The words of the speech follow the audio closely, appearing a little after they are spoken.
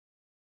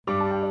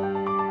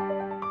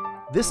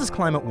This is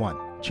Climate One,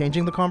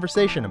 changing the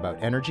conversation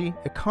about energy,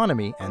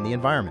 economy, and the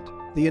environment.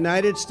 The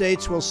United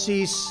States will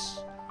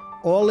cease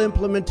all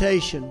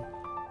implementation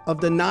of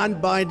the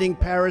non-binding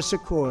Paris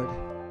Accord.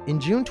 In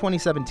June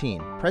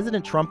 2017,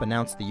 President Trump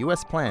announced the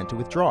U.S. plan to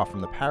withdraw from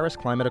the Paris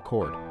Climate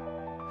Accord.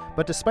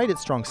 But despite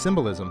its strong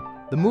symbolism,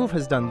 the move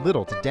has done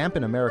little to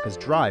dampen America's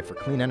drive for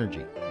clean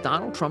energy.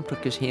 Donald Trump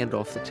took his hand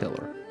off the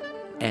tiller,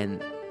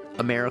 and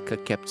America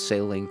kept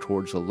sailing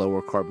towards a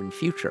lower carbon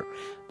future.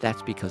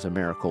 That's because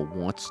America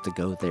wants to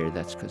go there.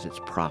 That's because it's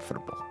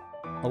profitable.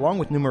 Along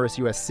with numerous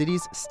U.S.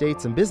 cities,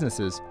 states, and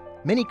businesses,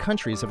 many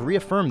countries have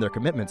reaffirmed their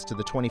commitments to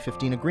the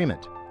 2015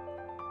 agreement.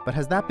 But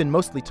has that been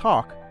mostly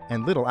talk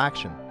and little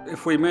action?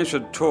 If we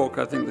measured talk,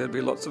 I think there'd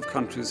be lots of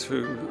countries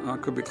who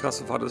could be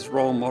classified as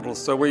role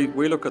models. So we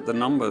look at the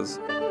numbers.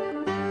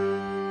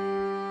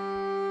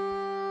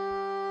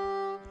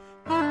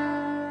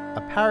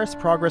 A Paris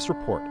Progress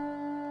Report.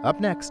 Up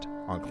next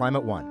on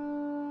Climate One.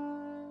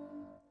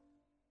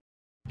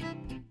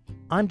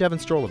 I'm Devin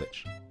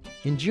Strolovich.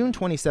 In June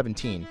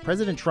 2017,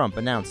 President Trump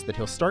announced that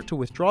he'll start to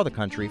withdraw the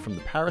country from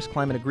the Paris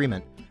Climate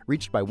Agreement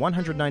reached by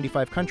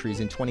 195 countries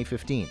in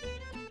 2015,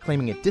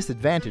 claiming it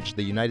disadvantaged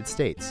the United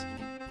States.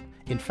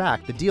 In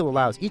fact, the deal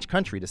allows each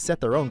country to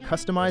set their own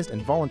customized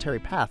and voluntary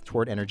path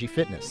toward energy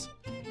fitness.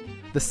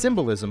 The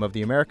symbolism of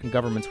the American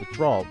government's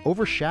withdrawal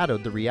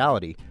overshadowed the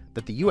reality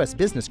that the U.S.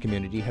 business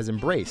community has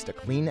embraced a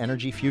clean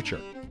energy future.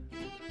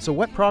 So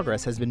what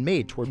progress has been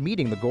made toward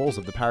meeting the goals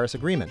of the Paris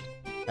Agreement,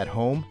 at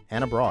home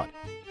and abroad?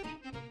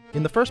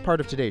 In the first part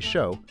of today's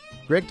show,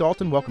 Greg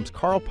Dalton welcomes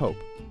Carl Pope,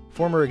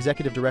 former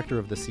executive director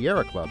of the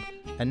Sierra Club,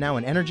 and now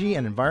an energy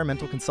and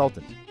environmental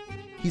consultant.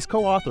 He's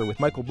co-author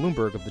with Michael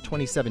Bloomberg of the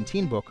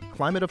 2017 book,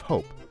 Climate of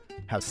Hope: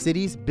 How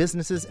Cities,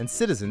 Businesses, and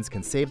Citizens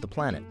Can Save the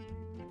Planet.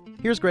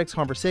 Here's Greg's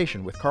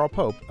conversation with Carl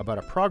Pope about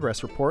a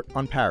progress report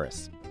on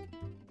Paris.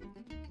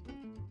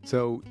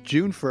 So,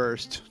 June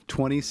 1st,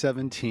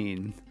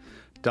 2017,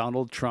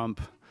 Donald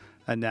Trump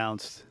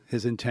announced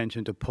his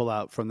intention to pull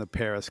out from the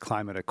Paris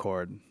Climate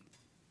Accord.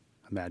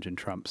 Imagine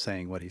Trump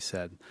saying what he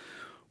said.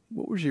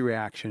 What was your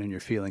reaction and your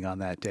feeling on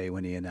that day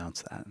when he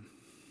announced that?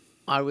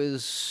 I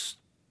was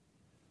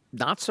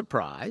not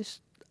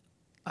surprised.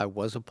 I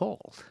was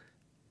appalled.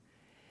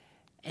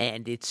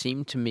 And it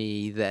seemed to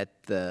me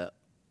that the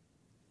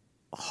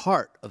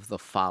heart of the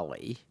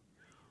folly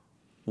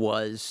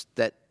was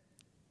that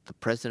the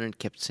president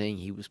kept saying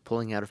he was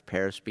pulling out of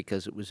Paris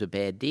because it was a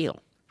bad deal.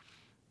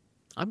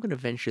 I'm going to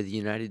venture the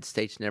United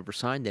States never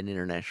signed an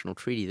international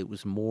treaty that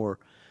was more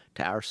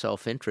to our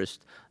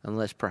self-interest,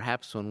 unless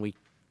perhaps when we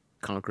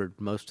conquered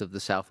most of the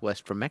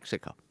Southwest from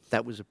Mexico.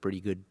 That was a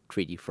pretty good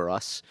treaty for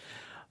us,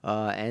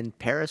 and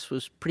Paris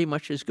was pretty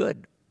much as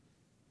good.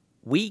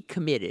 We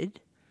committed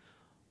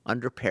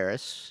under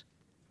Paris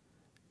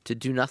to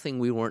do nothing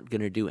we weren't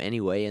going to do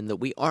anyway and that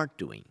we aren't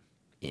doing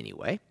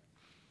anyway.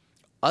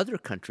 Other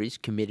countries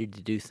committed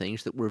to do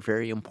things that were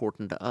very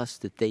important to us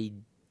that they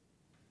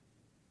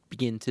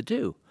begin to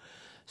do.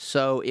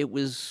 So it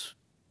was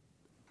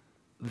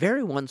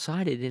very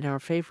one-sided in our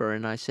favor,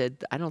 and I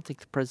said, I don't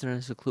think the president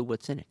has a clue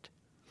what's in it.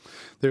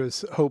 There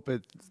was hope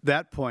at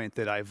that point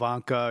that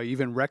Ivanka,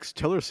 even Rex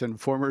Tillerson,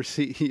 former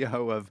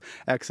CEO of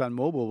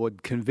ExxonMobil,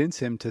 would convince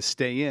him to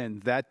stay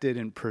in. That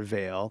didn't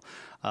prevail.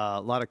 A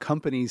lot of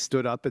companies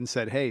stood up and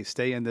said, hey,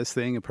 stay in this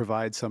thing and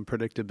provide some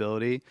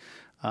predictability.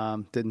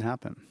 Didn't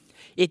happen.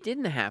 It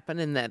didn't happen,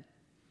 and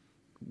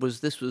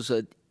this was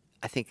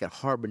I think, a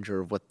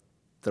harbinger of what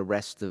the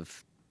rest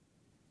of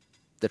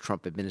the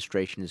Trump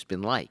administration has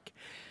been like.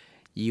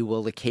 You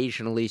will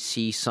occasionally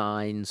see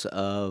signs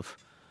of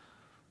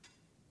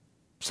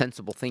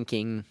sensible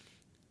thinking,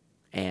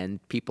 and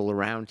people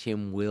around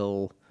him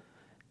will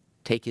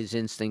take his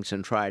instincts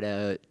and try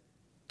to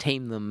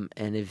tame them,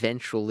 and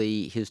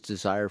eventually his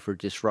desire for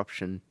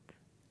disruption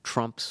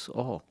trumps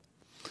all.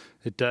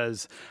 It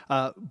does.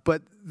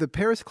 But the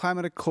Paris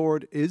Climate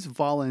Accord is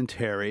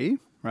voluntary,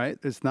 right?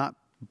 It's not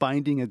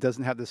binding. It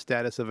doesn't have the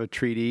status of a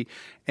treaty.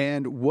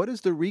 And what is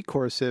the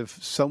recourse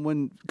if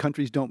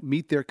countries don't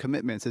meet their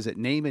commitments? Is it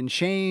name and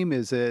shame?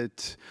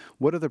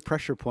 What are the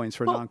pressure points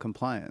for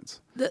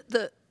noncompliance?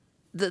 The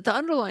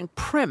underlying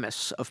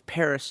premise of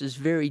Paris is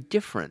very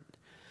different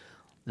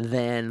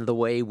than the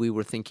way we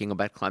were thinking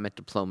about climate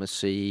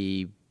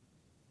diplomacy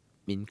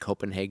in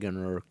Copenhagen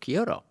or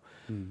Kyoto.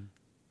 Mm.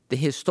 The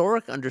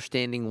historic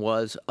understanding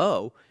was,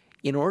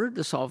 in order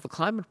to solve the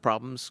climate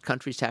problems,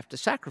 countries have to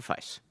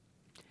sacrifice.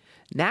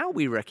 Now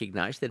we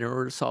recognize that in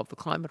order to solve the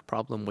climate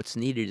problem, what's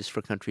needed is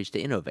for countries to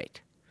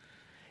innovate.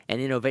 And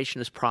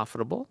innovation is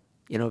profitable.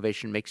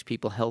 Innovation makes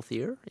people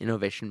healthier.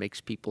 Innovation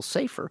makes people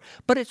safer.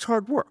 But it's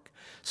hard work.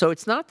 So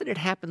it's not that it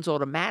happens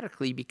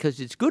automatically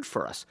because it's good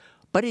for us,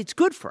 but it's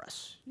good for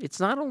us. It's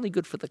not only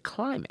good for the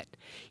climate,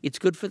 it's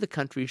good for the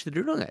countries that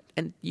are doing it.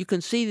 And you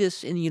can see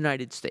this in the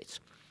United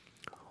States.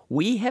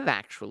 We have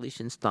actually,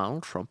 since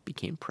Donald Trump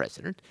became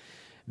president,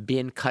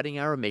 been cutting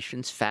our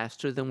emissions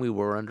faster than we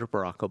were under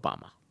Barack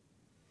Obama.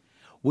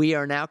 We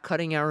are now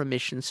cutting our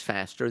emissions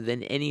faster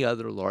than any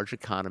other large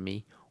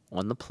economy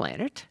on the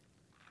planet.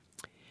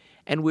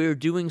 And we're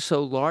doing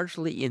so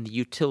largely in the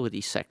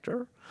utility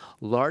sector,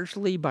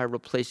 largely by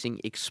replacing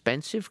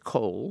expensive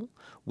coal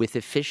with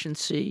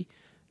efficiency,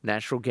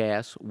 natural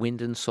gas,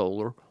 wind and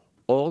solar,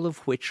 all of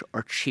which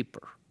are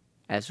cheaper.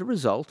 As a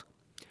result,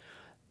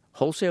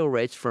 wholesale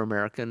rates for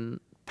American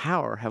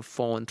power have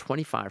fallen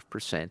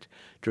 25%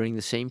 during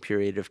the same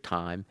period of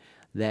time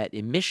that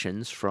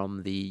emissions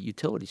from the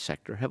utility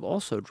sector have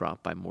also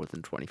dropped by more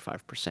than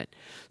 25%.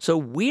 So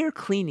we're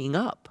cleaning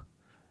up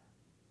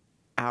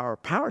our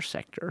power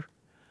sector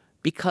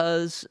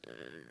because,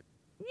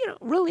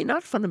 really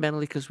not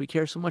fundamentally because we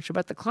care so much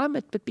about the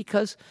climate, but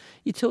because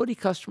utility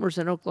customers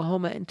in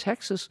Oklahoma and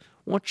Texas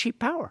want cheap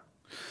power.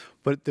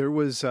 But there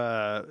was,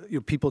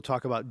 people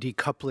talk about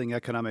decoupling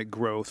economic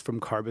growth from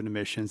carbon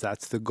emissions.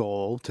 That's the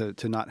goal,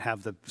 to not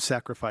have the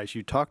sacrifice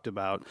you talked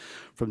about.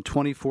 From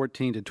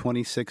 2014 to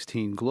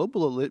 2016,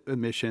 global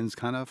emissions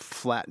kind of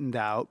flattened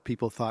out.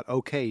 People thought,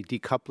 okay,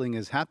 decoupling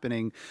is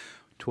happening.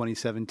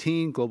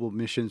 2017, global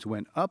emissions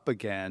went up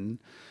again.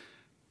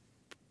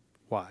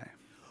 Why?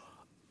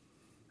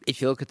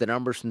 If you look at the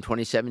numbers from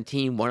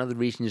 2017, one of the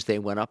reasons they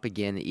went up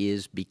again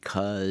is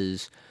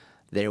because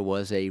there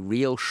was a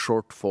real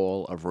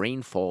shortfall of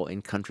rainfall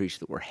in countries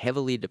that were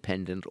heavily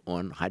dependent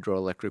on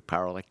hydroelectric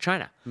power like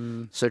China.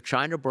 So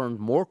China burned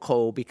more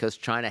coal because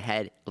China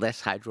had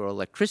less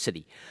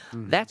hydroelectricity.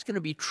 That's going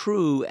to be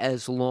true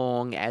as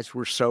long as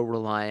we're so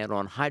reliant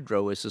on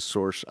hydro as a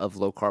source of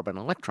low-carbon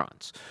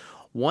electrons.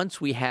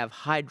 Once we have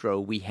hydro,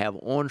 we have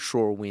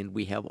onshore wind,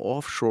 we have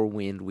offshore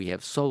wind, we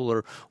have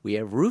solar, we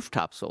have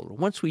rooftop solar.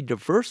 Once we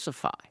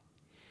diversify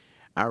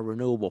our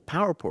renewable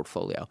power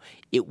portfolio,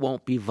 it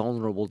won't be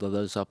vulnerable to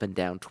those up and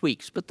down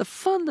tweaks. But the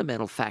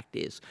fundamental fact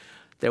is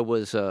there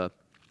was a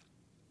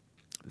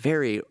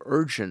very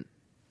urgent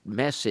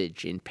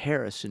message in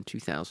Paris in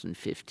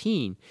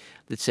 2015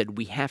 that said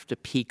we have to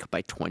peak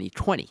by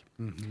 2020.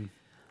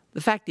 The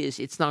fact is,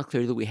 it's not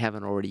clear that we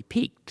haven't already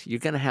peaked. You're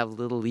going to have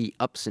little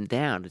ups and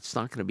downs. It's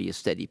not going to be a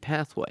steady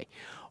pathway.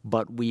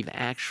 But we've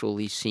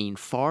actually seen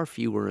far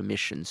fewer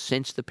emissions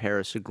since the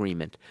Paris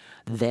Agreement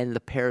than the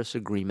Paris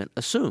Agreement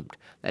assumed.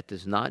 That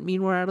does not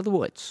mean we're out of the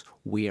woods.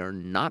 We are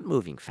not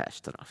moving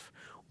fast enough.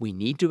 We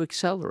need to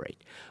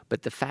accelerate.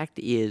 But the fact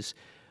is,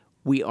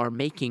 we are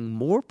making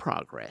more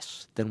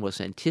progress than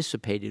was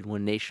anticipated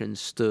when nations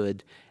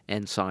stood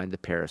and signed the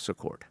Paris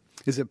Accord.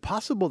 Is it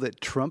possible that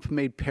Trump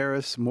made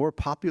Paris more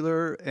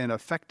popular and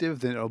effective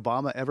than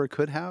Obama ever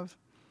could have?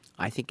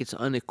 I think it's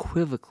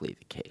unequivocally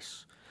the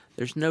case.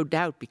 There's no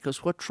doubt,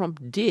 because what Trump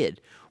did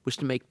was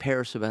to make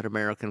Paris about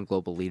American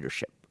global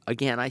leadership.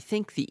 Again, I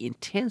think the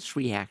intense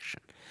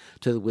reaction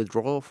to the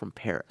withdrawal from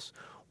Paris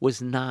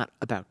was not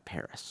about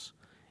Paris.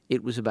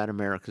 It was about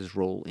America's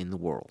role in the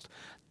world.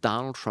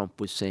 Donald Trump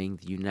was saying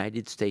the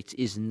United States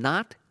is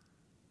not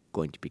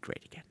going to be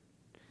great again.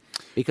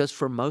 Because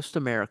for most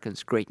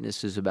Americans,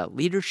 greatness is about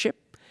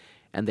leadership,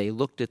 and they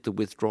looked at the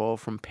withdrawal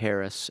from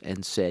Paris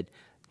and said,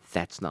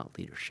 that's not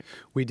leadership.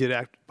 We did,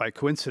 by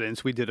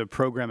coincidence, we did a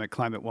program at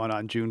Climate One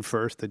on June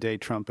 1st, the day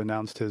Trump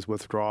announced his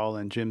withdrawal,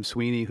 and Jim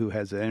Sweeney, who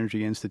has the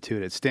Energy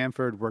Institute at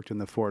Stanford, worked in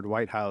the Ford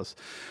White House.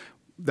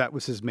 That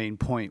was his main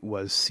point,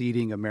 was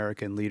ceding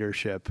American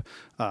leadership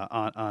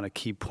on a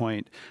key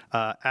point.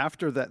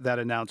 After that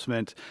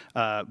announcement,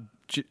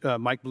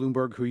 Mike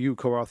Bloomberg, who you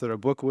co-authored a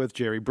book with,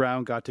 Jerry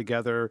Brown, got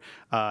together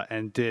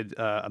and did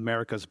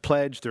America's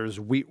Pledge. There's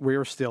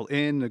We're Still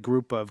In, a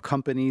group of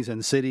companies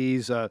and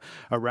cities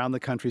around the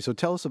country. So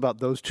tell us about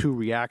those two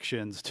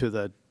reactions to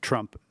the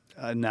Trump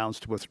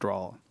announced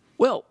withdrawal.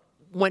 Well,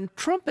 when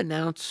Trump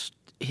announced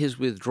his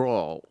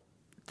withdrawal,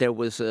 there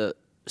was a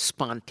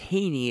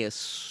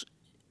spontaneous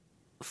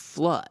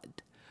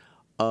flood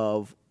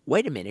of,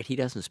 wait a minute, he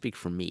doesn't speak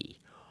for me.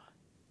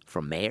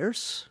 From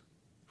mayors,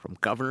 from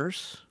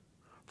governors,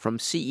 from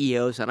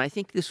CEOs, and I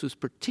think this was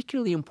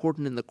particularly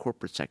important in the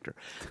corporate sector.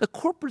 The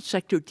corporate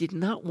sector did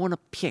not want to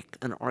pick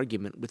an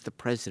argument with the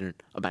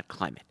president about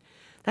climate.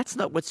 That's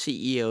not what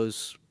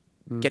CEOs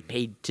get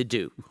paid to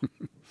do,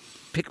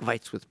 pick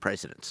fights with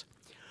presidents.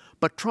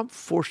 But Trump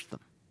forced them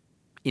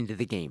into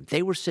the game.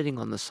 They were sitting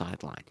on the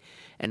sideline.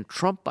 And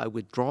Trump, by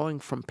withdrawing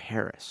from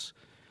Paris,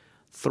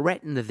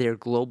 threatened their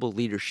global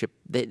leadership.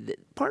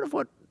 Part of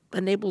what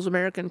enables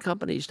American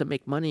companies to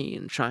make money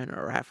in China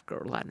or Africa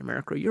or Latin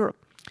America or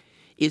Europe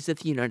is that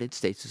the United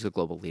States is a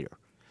global leader.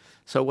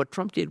 So what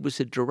Trump did was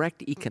a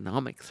direct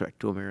economic threat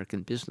to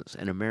American business,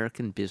 and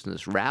American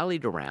business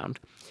rallied around.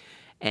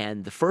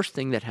 And the first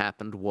thing that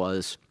happened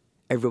was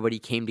everybody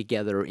came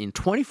together in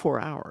 24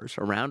 hours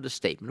around a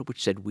statement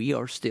which said, we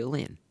are still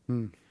in.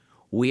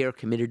 We are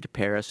committed to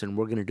Paris, and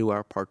we're going to do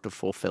our part to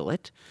fulfill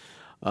it.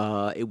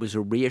 It was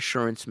a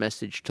reassurance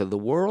message to the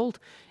world.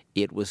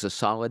 It was a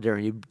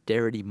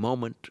solidarity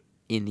moment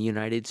in the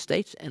United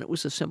States, and it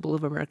was a symbol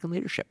of American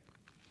leadership.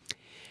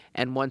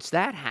 And once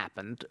that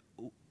happened,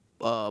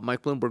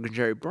 Mike Bloomberg and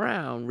Jerry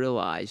Brown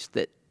realized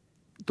that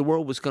the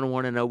world was going to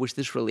want to know, was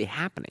this really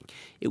happening?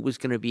 It was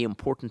going to be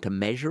important to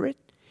measure it.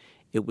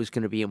 It was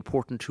going to be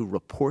important to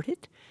report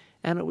it.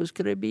 And it was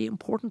going to be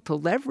important to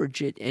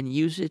leverage it and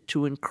use it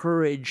to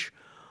encourage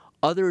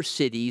other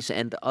cities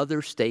and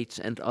other states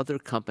and other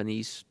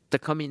companies to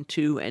come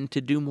into and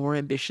to do more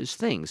ambitious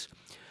things.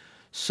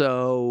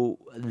 So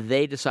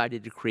they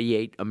decided to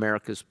create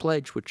America's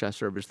Pledge, which I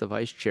serve as the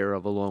vice chair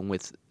of, along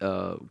with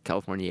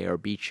California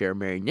ARB chair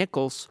Mary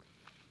Nichols.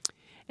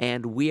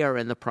 And we are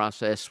in the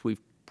process.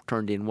 We've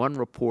turned in one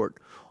report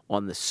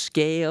on the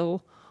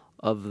scale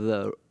of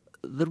the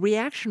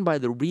reaction by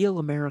the real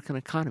American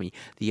economy.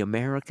 The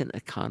American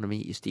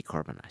economy is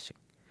decarbonizing.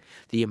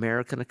 The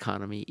American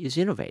economy is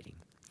innovating.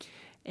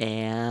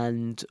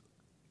 And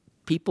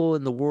people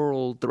in the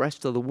world, the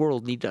rest of the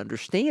world, need to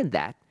understand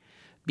that,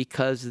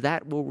 because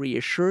that will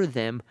reassure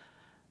them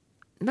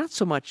not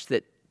so much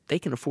that they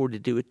can afford to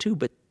do it too,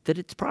 but that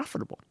it's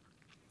profitable.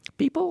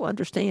 People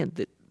understand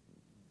that,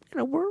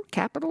 we're a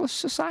capitalist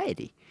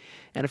society.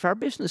 And if our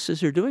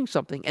businesses are doing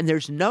something, and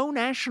there's no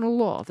national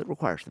law that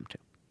requires them to,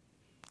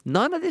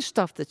 none of this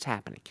stuff that's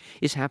happening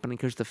is happening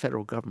because the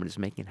federal government is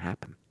making it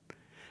happen,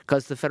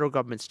 because the federal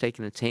government's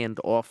taking its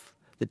hand off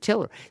the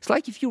tiller. It's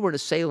like if you were in a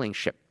sailing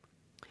ship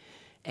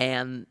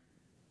and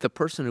the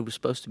person who was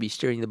supposed to be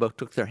steering the boat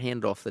took their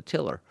hand off the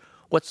tiller.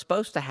 What's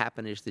supposed to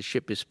happen is the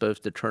ship is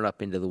supposed to turn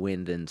up into the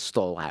wind and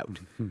stall out.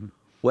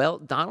 Well,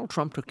 Donald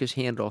Trump took his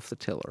hand off the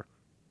tiller,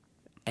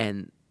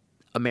 and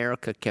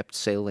America kept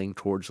sailing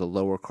towards a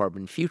lower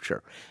carbon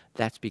future.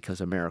 That's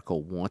because America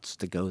wants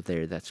to go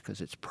there. That's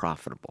because it's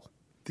profitable.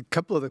 A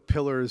couple of the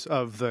pillars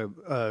of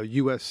the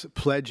U.S.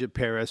 pledge at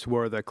Paris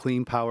were the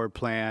Clean Power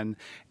Plan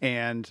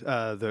and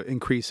the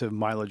increase of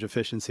mileage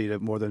efficiency to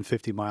more than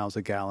 50 miles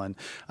a gallon.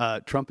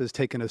 Trump has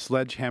taken a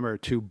sledgehammer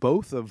to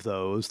both of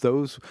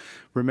those.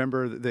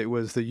 Remember, that it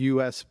was the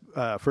U.S.,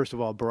 first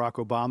of all,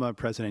 Barack Obama,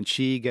 President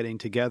Xi getting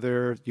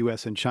together,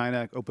 U.S. and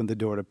China opened the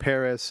door to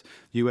Paris.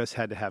 U.S.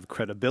 had to have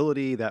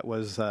credibility. That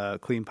was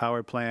Clean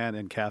Power Plan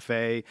and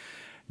CAFE.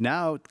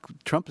 Now,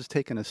 Trump has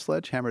taken a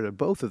sledgehammer to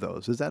both of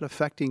those. Is that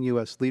affecting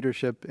U.S.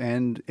 leadership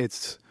and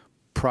its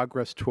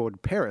progress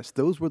toward Paris?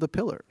 Those were the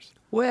pillars.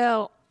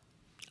 Well,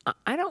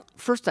 I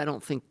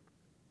don't think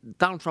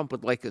Donald Trump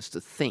would like us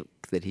to think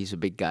that he's a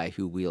big guy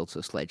who wields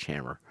a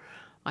sledgehammer.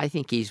 I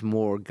think he's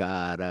more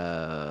got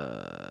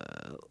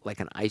like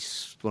an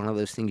ice, one of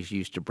those things you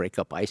use to break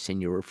up ice in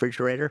your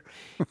refrigerator,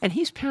 and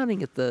he's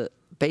pounding at the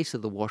base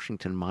of the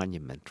Washington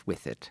Monument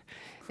with it.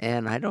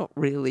 And I don't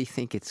really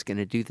think it's going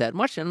to do that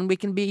much, and we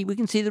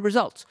can see the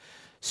results.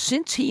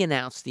 Since he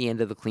announced the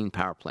end of the Clean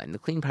Power Plan, the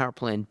Clean Power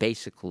Plan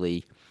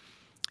basically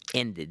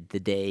ended the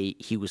day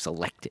he was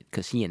elected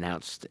because he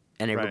announced it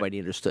and everybody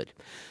understood.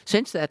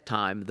 Since that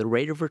time, the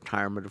rate of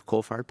retirement of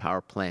coal-fired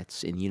power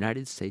plants in the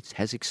United States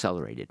has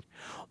accelerated.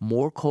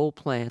 More coal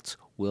plants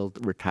will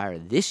retire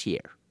this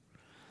year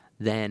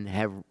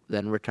than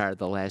retired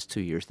the last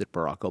 2 years that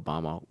Barack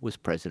Obama was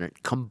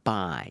president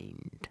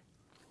combined.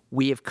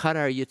 We have cut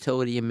our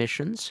utility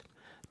emissions.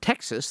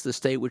 Texas, the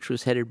state which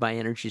was headed by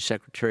Energy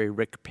Secretary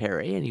Rick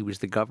Perry, and he was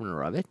the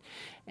governor of it,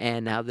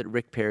 and now that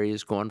Rick Perry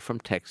has gone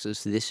from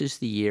Texas, this is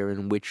the year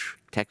in which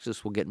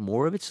Texas will get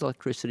more of its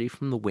electricity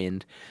from the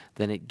wind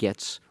than it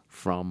gets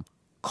from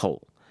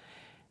coal.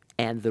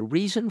 And the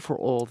reason for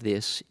all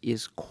this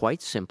is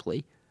quite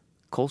simply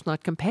coal's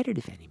not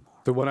competitive anymore.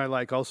 The one I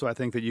like also, I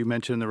think that you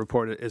mentioned in the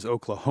report, is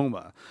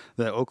Oklahoma.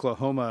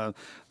 Oklahoma,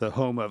 the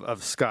home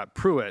of Scott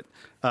Pruitt,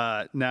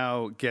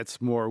 now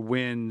gets more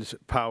wind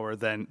power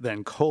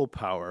than coal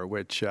power,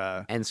 which...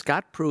 And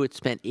Scott Pruitt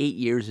spent 8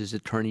 years as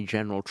Attorney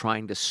General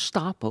trying to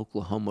stop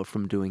Oklahoma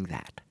from doing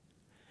that.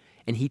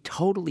 And he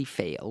totally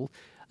failed,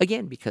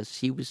 again, because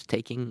he was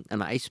taking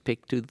an ice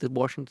pick to the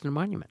Washington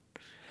Monument.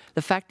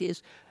 The fact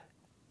is,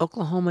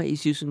 Oklahoma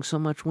is using so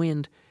much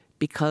wind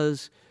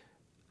because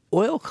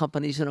oil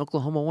companies in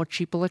Oklahoma want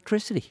cheap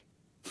electricity.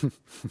 A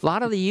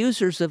lot of the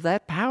users of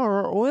that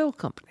power are oil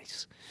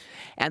companies.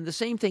 And the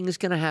same thing is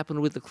going to happen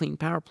with the Clean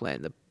Power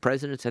Plan. The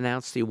president's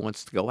announced he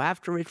wants to go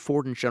after it.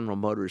 Ford and General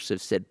Motors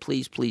have said,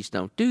 please, please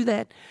don't do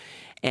that.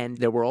 And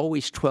there were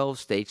always 12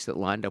 states that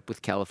lined up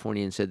with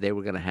California and said they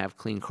were going to have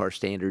clean car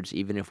standards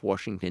even if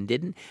Washington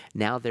didn't.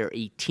 Now they're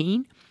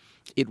 18.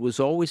 It was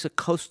always a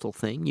coastal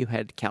thing. You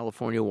had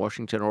California,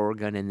 Washington,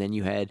 Oregon, and then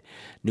you had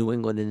New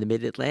England and the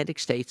mid-Atlantic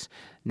states.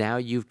 Now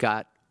you've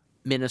got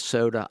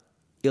Minnesota,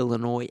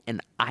 Illinois,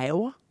 and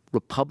Iowa.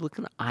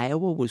 Republican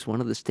Iowa was one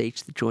of the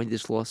states that joined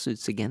this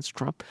lawsuits against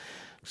Trump.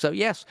 So,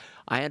 yes,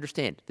 I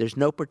understand. There's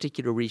no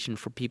particular reason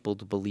for people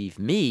to believe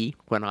me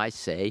when I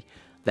say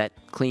that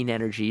clean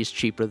energy is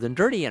cheaper than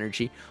dirty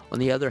energy. On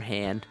the other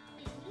hand,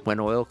 when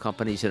oil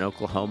companies in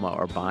Oklahoma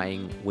are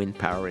buying wind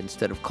power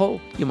instead of coal,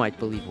 you might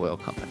believe oil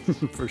companies.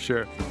 For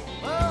sure.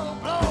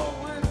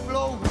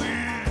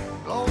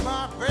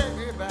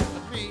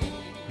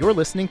 You're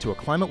listening to a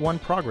Climate One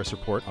Progress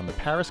Report on the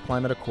Paris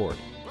Climate Accord.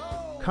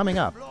 Coming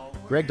up,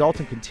 Greg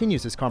Dalton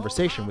continues his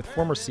conversation with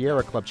former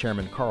Sierra Club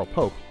chairman Carl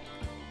Pope,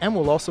 and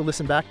we'll also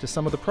listen back to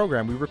some of the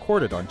program we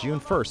recorded on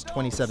June 1st,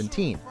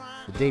 2017,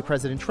 the day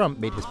President Trump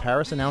made his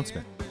Paris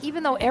announcement.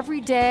 Even though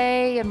every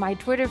day in my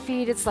Twitter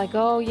feed it's like,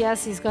 oh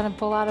yes, he's going to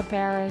pull out of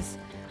Paris,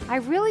 I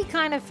really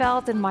kind of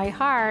felt in my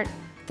heart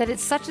that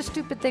it's such a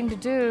stupid thing to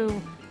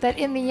do that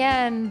in the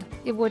end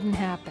it wouldn't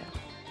happen.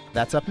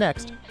 That's up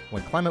next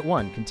when Climate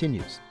One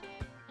continues.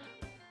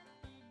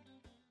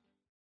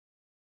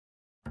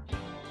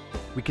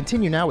 We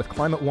continue now with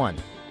Climate One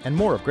and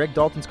more of Greg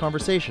Dalton's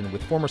conversation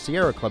with former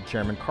Sierra Club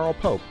chairman Carl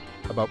Pope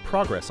about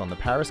progress on the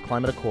Paris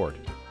Climate Accord.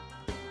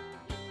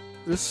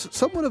 There's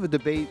somewhat of a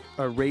debate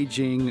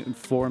raging in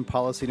foreign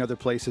policy and other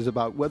places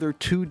about whether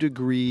 2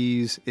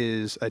 degrees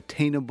is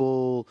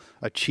attainable,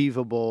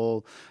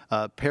 achievable.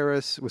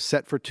 Paris was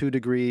set for 2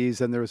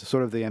 degrees, and there was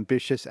sort of the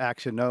ambitious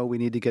action, no, we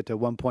need to get to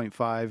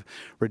 1.5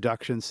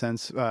 reduction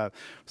since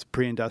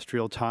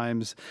pre-industrial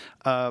times.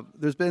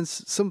 There's been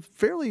some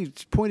fairly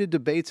pointed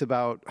debates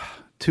about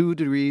 2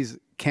 degrees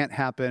can't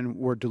happen,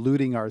 we're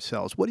deluding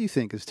ourselves. What do you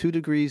think? Is 2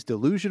 degrees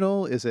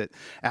delusional? Is it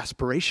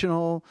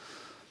aspirational?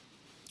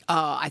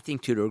 I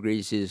think 2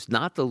 degrees is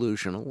not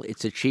delusional.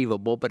 It's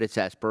achievable, but it's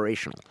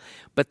aspirational.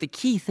 But the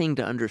key thing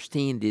to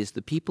understand is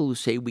the people who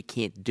say we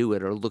can't do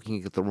it are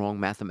looking at the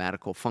wrong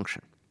mathematical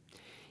function.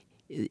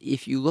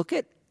 If you look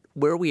at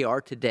where we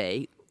are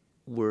today,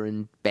 we're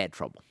in bad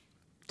trouble.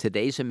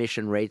 Today's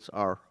emission rates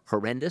are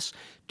horrendous.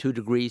 2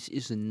 degrees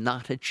is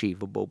not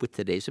achievable with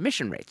today's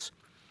emission rates.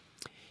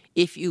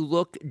 If you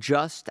look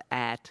just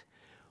at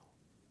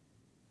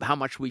how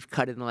much we've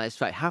cut in the last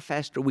 5, how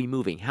fast are we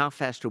moving? How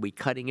fast are we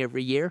cutting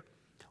every year?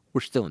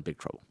 We're still in big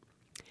trouble.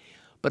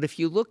 But if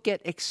you look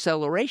at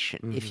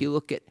acceleration, if you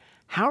look at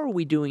how are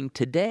we doing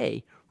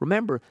today,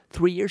 remember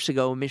 3 years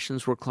ago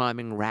emissions were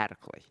climbing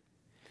radically.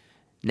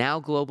 Now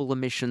global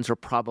emissions are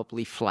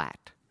probably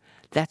flat.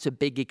 That's a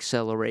big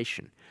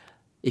acceleration.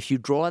 If you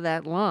draw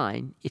that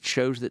line, it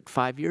shows that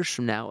 5 years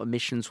from now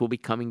emissions will be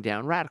coming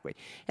down radically.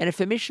 And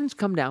if emissions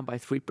come down by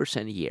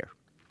 3% a year,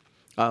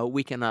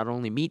 we can not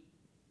only meet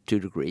 2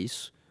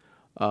 degrees,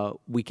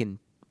 we can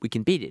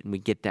beat it and we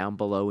get down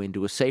below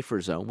into a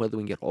safer zone. Whether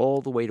we can get all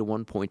the way to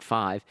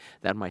 1.5,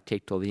 that might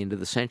take till the end of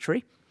the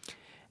century.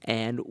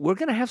 And we're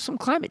going to have some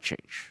climate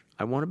change.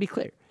 I want to be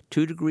clear.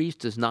 2 degrees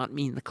does not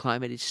mean the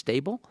climate is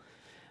stable.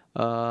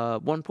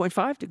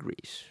 1.5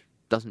 degrees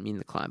doesn't mean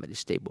the climate is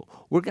stable.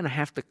 We're going to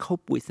have to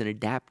cope with and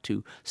adapt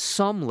to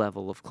some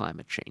level of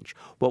climate change.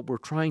 What we're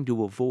trying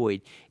to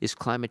avoid is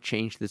climate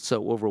change that's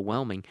so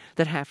overwhelming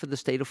that half of the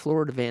state of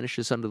Florida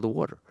vanishes under the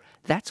water.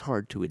 That's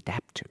hard to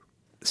adapt to.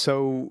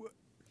 So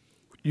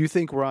you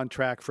think we're on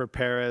track for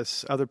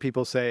Paris. Other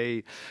people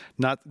say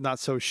not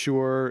so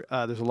sure.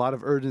 There's a lot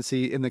of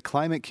urgency in the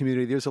climate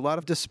community. There's a lot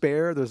of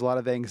despair. There's a lot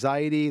of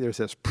anxiety. There's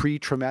this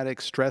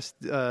pre-traumatic stress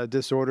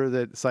disorder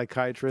that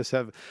psychiatrists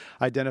have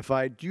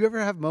identified. Do you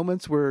ever have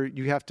moments where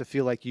you have to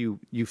feel like you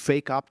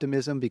fake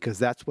optimism because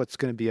that's what's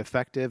going to be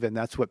effective and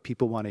that's what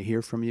people want to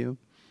hear from you?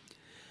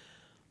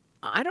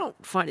 I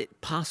don't find it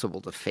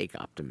possible to fake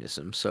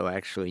optimism, so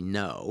actually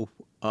no.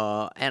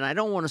 And I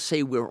don't want to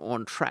say we're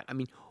on track. I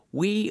mean,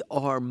 we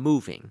are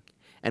moving,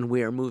 and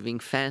we are moving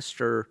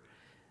faster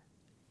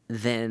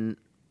than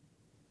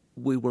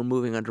we were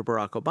moving under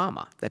Barack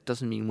Obama. That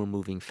doesn't mean we're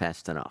moving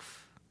fast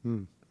enough.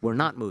 We're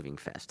not moving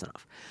fast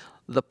enough.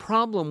 The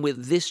problem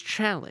with this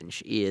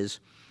challenge is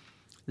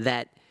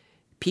that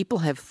people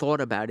have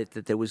thought about it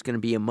that there was going to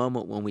be a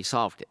moment when we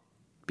solved it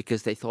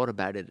because they thought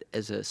about it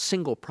as a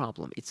single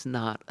problem. It's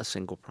not a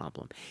single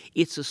problem.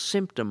 It's a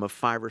symptom of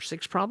 5 or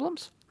 6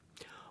 problems.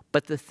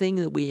 But the thing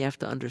that we have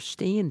to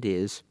understand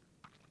is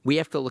we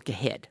have to look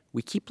ahead.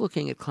 We keep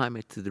looking at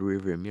climate through the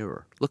rearview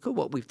mirror. Look at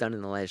what we've done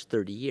in the last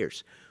 30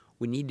 years.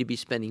 We need to be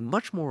spending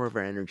much more of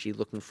our energy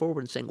looking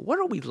forward and saying, what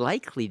are we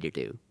likely to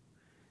do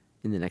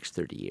in the next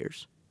 30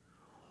 years?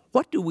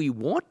 What do we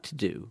want to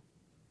do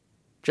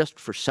just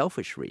for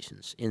selfish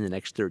reasons in the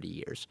next 30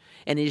 years?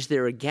 And is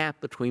there a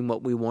gap between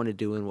what we want to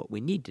do and what we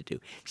need to do?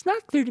 It's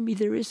not clear to me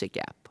there is a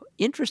gap.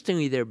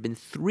 Interestingly, there have been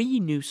 3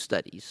 new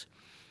studies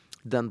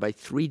done by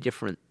 3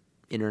 different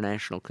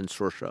international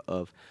consortia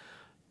of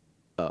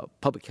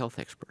public health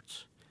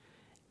experts.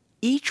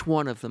 Each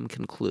one of them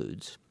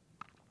concludes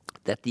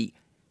that the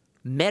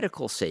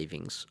medical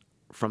savings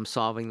from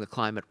solving the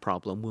climate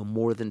problem will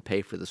more than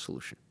pay for the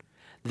solution.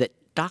 That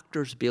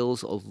doctors'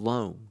 bills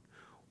alone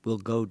will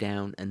go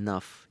down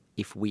enough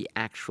if we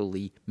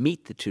actually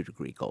meet the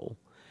 2-degree goal,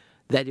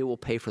 that it will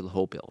pay for the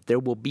whole bill. There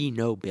will be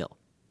no bill.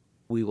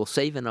 We will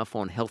save enough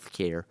on health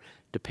care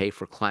to pay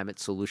for climate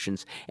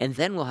solutions, and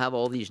then we'll have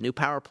all these new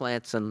power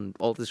plants and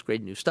all this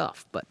great new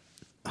stuff. But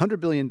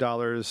 $100 billion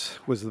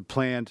was the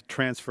planned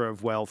transfer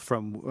of wealth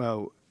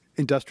from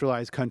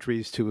industrialized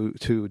countries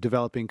to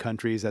developing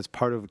countries. That's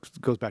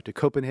goes back to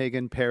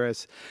Copenhagen,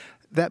 Paris.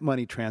 That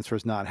money transfer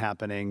is not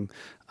happening.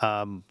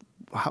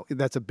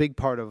 That's a big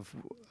part of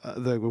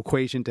the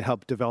equation to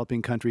help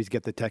developing countries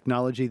get the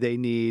technology they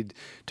need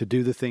to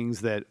do the things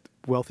that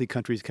wealthy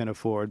countries can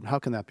afford. How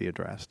can that be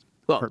addressed?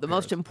 Well, the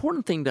most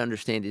important thing to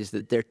understand is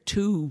that there are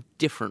 2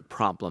 different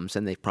problems,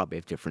 and they probably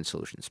have different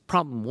solutions.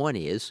 Problem 1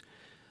 is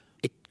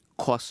it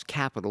costs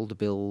capital to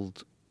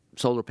build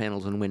solar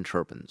panels and wind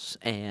turbines.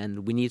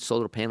 And we need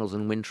solar panels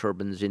and wind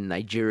turbines in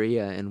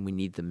Nigeria, and we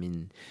need them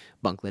in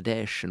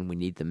Bangladesh, and we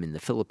need them in the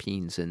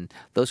Philippines. And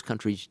those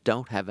countries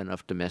don't have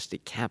enough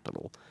domestic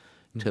capital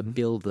to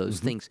build those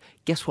things.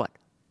 Guess what?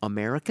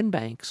 American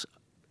banks,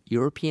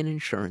 European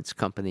insurance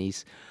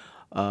companies,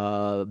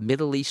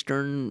 Middle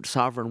Eastern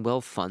sovereign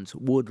wealth funds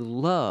would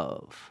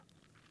love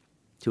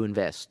to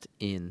invest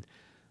in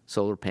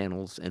solar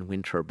panels and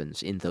wind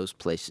turbines in those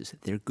places.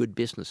 They're good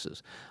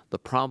businesses. The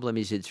problem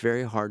is it's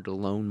very hard to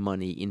loan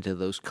money into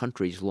those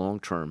countries long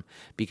term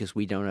because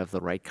we don't have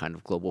the right kind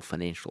of global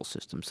financial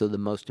system. So the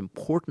most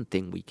important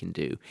thing we can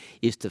do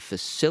is to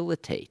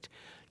facilitate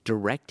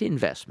direct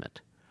investment.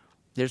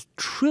 There's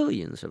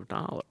trillions of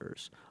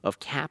dollars of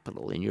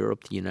capital in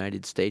Europe, the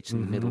United States,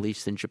 and the Middle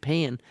East, and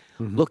Japan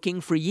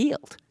looking for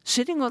yield,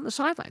 sitting on the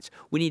sidelines.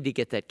 We need to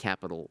get that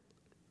capital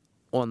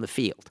on the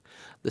field.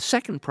 The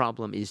second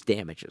problem is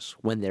damages.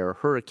 When there are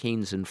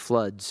hurricanes and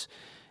floods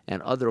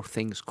and other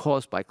things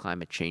caused by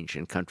climate change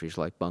in countries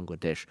like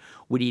Bangladesh,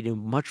 we need a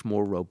much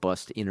more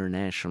robust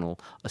international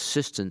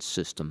assistance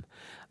system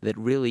that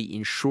really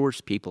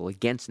insures people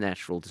against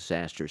natural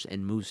disasters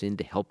and moves in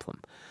to help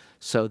them.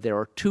 So there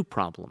are two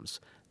problems: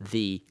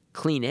 the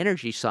clean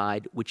energy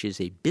side, which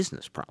is a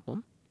business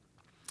problem,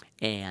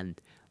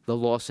 and the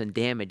loss and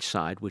damage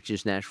side, which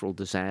is natural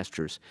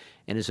disasters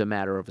and is a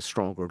matter of a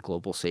stronger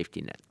global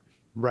safety net.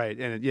 Right.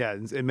 And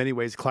in many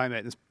ways,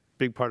 climate is a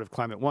big part of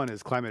Climate One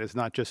is climate is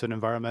not just an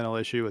environmental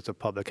issue, it's a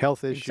public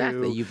health issue.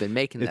 Exactly. You've been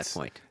making that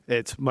point.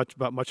 It's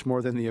much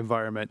more than the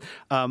environment.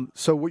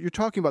 So what you're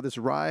talking about, this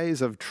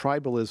rise of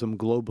tribalism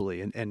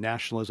globally and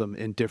nationalism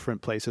in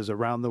different places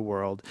around the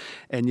world,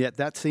 and yet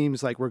that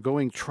seems like we're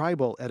going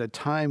tribal at a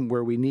time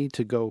where we need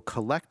to go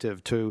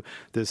collective to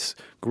this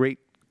great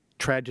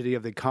tragedy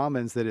of the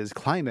commons that is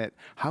climate.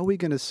 How are we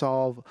going to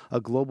solve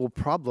a global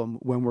problem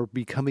when we're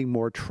becoming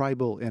more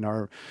tribal in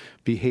our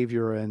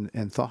behavior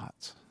and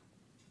thoughts?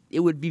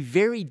 It would be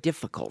very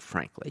difficult,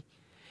 frankly,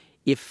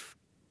 if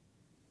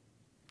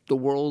the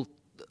world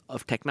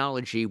of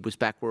technology was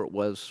back where it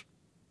was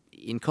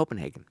in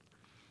Copenhagen.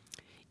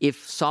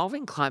 If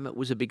solving climate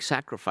was a big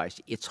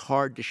sacrifice, it's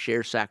hard to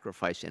share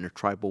sacrifice in a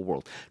tribal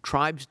world.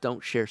 Tribes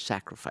don't share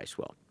sacrifice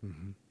well.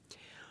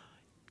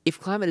 If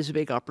climate is a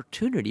big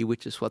opportunity,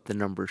 which is what the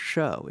numbers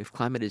show, if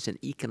climate is an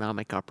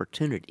economic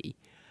opportunity,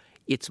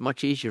 it's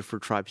much easier for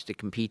tribes to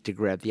compete to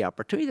grab the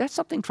opportunity. That's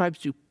something tribes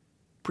do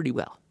pretty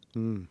well,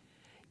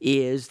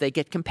 is they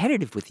get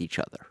competitive with each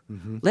other.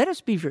 Let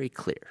us be very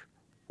clear.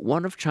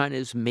 One of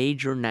China's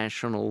major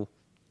national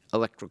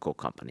electrical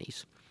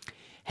companies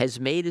has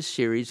made a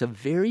series of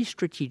very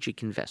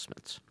strategic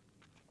investments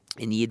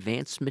in the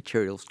advanced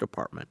materials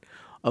department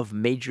of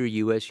major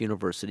U.S.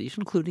 universities,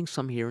 including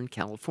some here in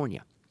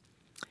California.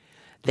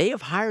 They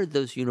have hired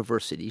those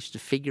universities to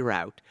figure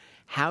out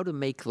how to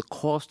make the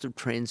cost of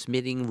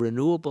transmitting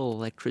renewable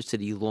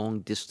electricity long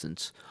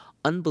distance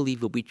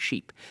unbelievably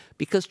cheap,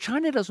 because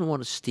China doesn't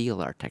want to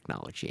steal our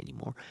technology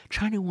anymore.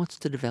 China wants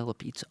to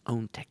develop its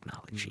own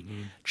technology.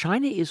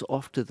 China is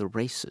off to the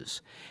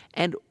races.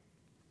 And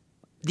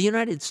the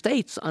United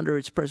States, under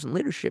its present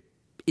leadership,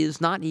 is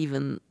not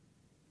even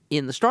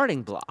in the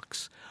starting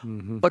blocks.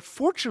 But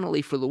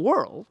fortunately for the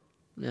world,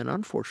 and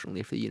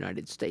unfortunately for the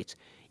United States,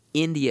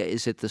 India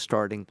is at the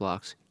starting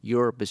blocks,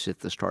 Europe is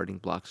at the starting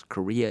blocks,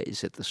 Korea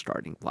is at the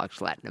starting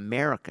blocks, Latin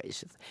America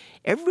is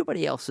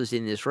everybody else is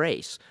in this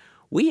race.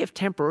 We have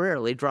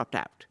temporarily dropped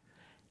out.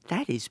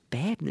 That is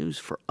bad news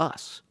for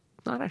us.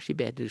 Not actually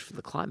bad news for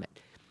the climate,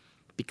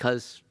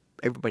 because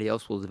everybody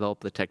else will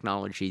develop the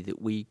technology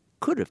that we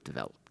could have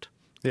developed.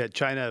 Yeah,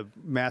 China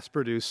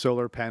mass-produced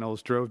solar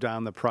panels, drove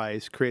down the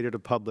price, created a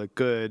public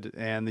good,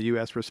 and the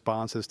U.S.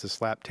 response is to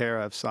slap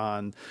tariffs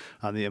on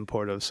the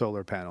import of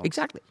solar panels.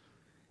 Exactly.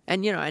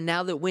 And, and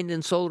now that wind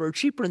and solar are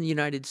cheaper in the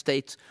United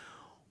States,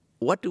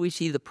 what do we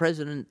see the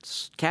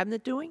president's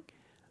cabinet doing?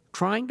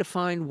 Trying to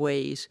find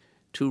ways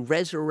to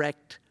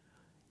resurrect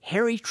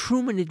Harry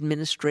Truman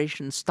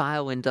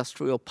administration-style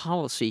industrial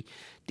policy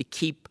to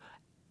keep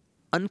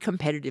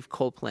uncompetitive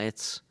coal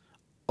plants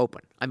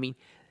open. I mean,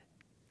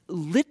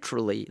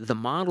 literally, the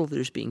model that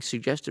is being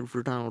suggested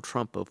for Donald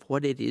Trump of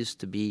what it is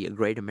to be a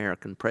great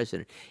American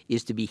president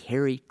is to be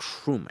Harry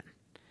Truman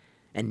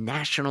and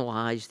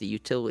nationalize the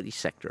utility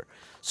sector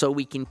so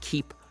we can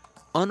keep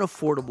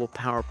unaffordable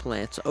power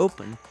plants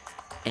open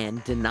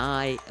and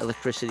deny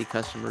electricity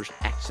customers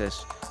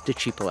access to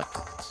cheap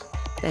electrons.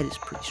 That is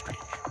pretty strange.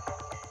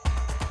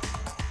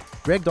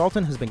 Greg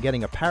Dalton has been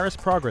getting a Paris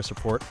progress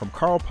report from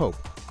Carl Pope,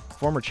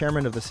 former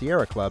chairman of the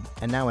Sierra Club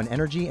and now an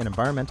energy and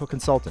environmental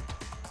consultant.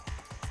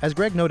 As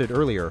Greg noted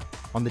earlier,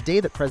 on the day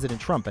that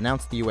President Trump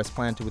announced the U.S.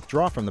 plan to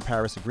withdraw from the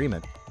Paris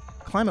Agreement,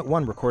 Climate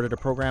One recorded a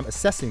program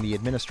assessing the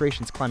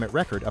administration's climate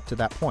record up to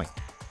that point.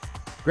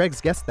 Greg's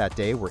guests that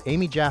day were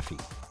Amy Jaffe,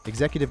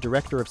 Executive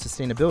Director of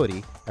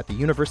Sustainability at the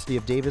University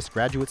of Davis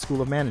Graduate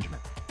School of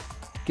Management,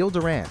 Gil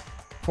Duran,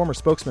 former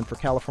spokesman for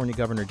California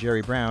Governor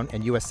Jerry Brown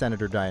and U.S.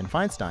 Senator Dianne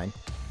Feinstein,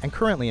 and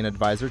currently an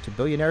advisor to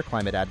billionaire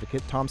climate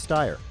advocate Tom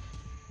Steyer,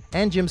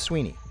 and Jim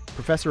Sweeney,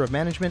 Professor of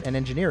Management and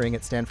Engineering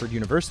at Stanford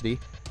University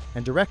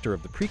and Director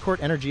of the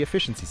Precourt Energy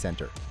Efficiency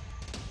Center.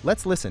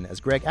 Let's listen as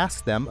Greg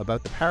asks them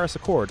about the Paris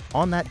Accord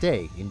on that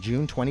day in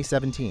June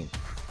 2017.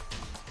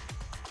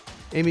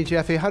 Amy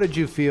Jaffe, how did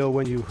you feel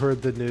when you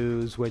heard the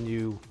news, when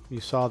you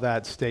saw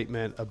that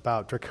statement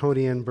about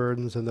draconian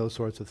burdens and those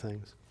sorts of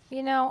things?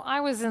 You know,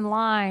 I was in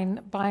line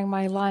buying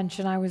my lunch,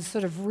 and I was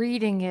sort of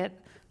reading it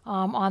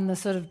on the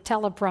sort of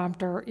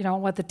teleprompter, you know,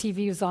 what the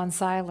TV was on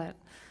silent.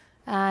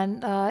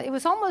 And it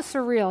was almost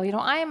surreal. You know,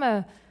 I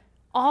am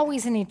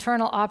always an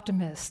eternal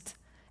optimist.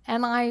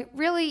 And I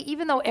really,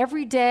 even though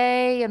every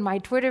day in my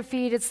Twitter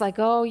feed it's like,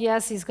 oh,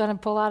 yes, he's going to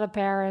pull out of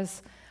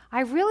Paris,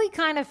 I really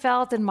kind of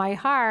felt in my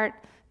heart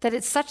that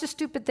it's such a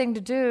stupid thing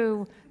to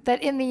do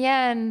that in the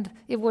end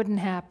it wouldn't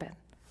happen,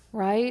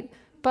 right?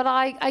 But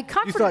I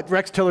comforted... You thought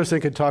Rex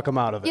Tillerson could talk him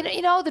out of it.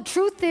 You know, the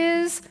truth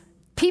is,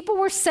 people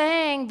were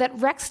saying that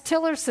Rex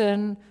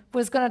Tillerson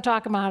was going to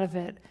talk him out of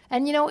it.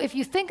 And, you know, if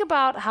you think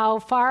about how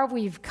far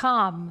we've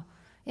come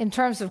in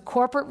terms of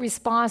corporate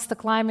response to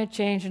climate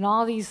change and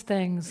all these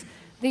things,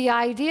 the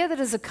idea that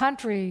as a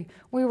country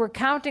we were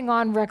counting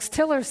on Rex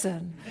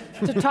Tillerson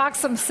to talk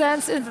some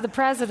sense into the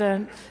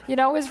president, you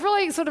know, is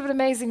really sort of an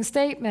amazing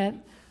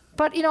statement.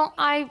 But, you know,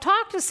 I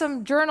talked to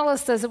some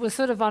journalists as it was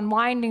sort of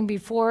unwinding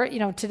before, you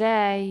know,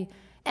 today,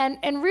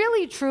 and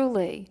really,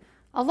 truly,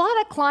 a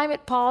lot of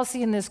climate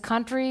policy in this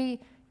country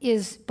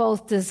is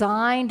both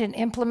designed and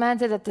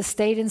implemented at the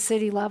state and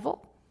city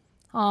level.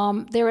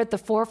 They're at the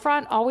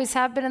forefront, always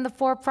have been in the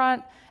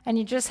forefront, and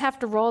you just have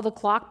to roll the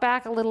clock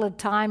back a little at a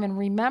time and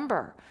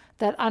remember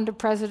that under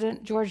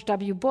President George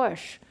W.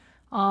 Bush,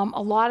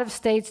 a lot of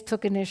states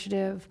took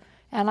initiative.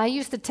 And I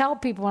used to tell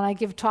people when I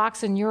give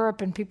talks in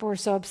Europe and people were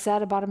so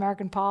upset about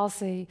American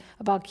policy,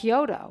 about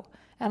Kyoto,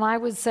 and I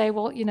would say,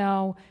 well, you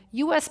know,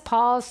 U.S.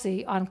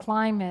 policy on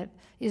climate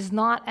is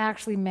not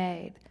actually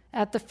made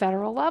at the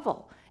federal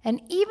level. And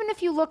even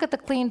if you look at the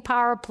Clean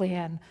Power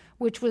Plan,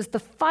 which was the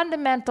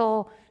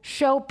fundamental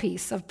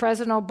showpiece of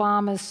President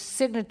Obama's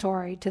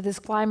signatory to this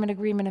climate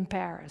agreement in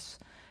Paris,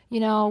 you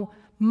know,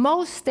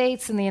 most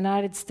states in the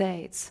United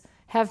States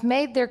have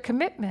made their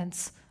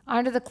commitments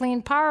under the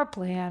Clean Power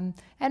Plan,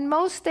 and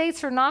most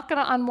states are not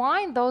going to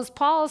unwind those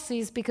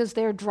policies because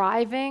they're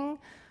driving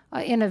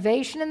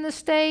innovation in the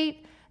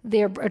state,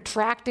 they're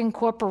attracting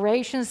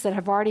corporations that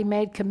have already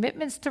made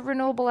commitments to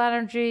renewable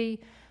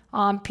energy.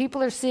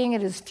 People are seeing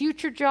it as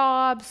future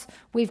jobs.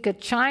 We've got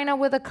China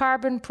with a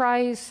carbon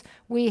price.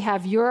 We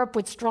have Europe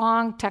with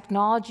strong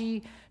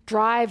technology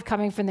drive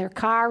coming from their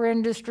car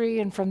industry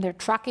and from their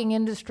trucking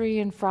industry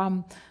and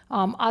from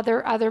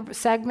other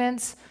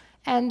segments.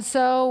 And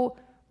so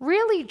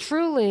really,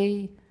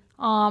 truly,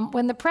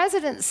 when the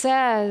president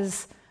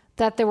says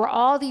that there were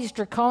all these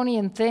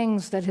draconian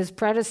things that his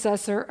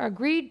predecessor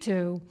agreed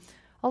to,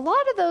 a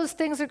lot of those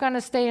things are going to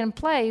stay in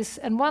place.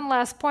 And one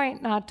last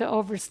point, not to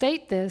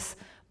overstate this,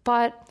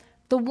 but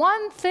the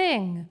one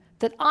thing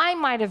that I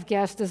might have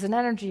guessed as an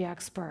energy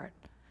expert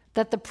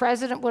that the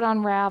president would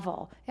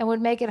unravel and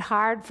would make it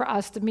hard for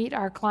us to meet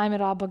our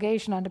climate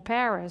obligation under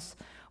Paris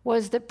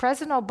was that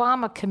President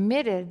Obama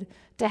committed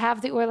to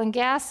have the oil and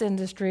gas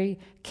industry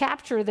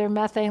capture their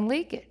methane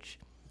leakage.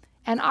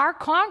 And our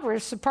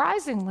Congress,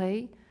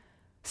 surprisingly,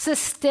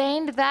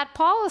 sustained that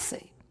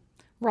policy,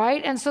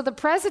 right? And so the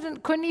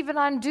president couldn't even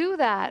undo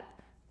that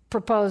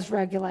proposed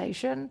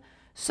regulation.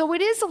 So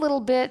it is a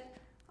little bit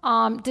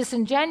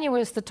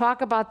disingenuous to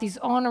talk about these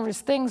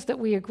onerous things that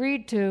we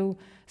agreed to,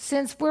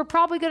 since we're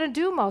probably going to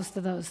do most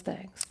of those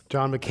things.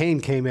 John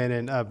McCain came in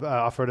and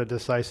offered a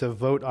decisive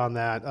vote on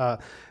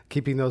that,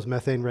 keeping those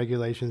methane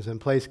regulations in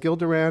place. Gil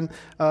Duran,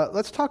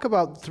 let's talk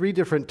about three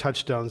different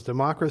touchstones: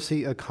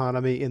 democracy,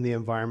 economy, and the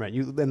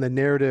environment. And the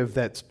narrative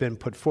that's been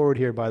put forward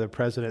here by the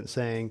president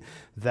saying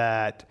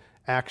that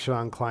action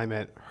on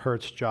climate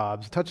hurts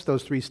jobs. Touch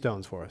those three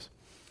stones for us.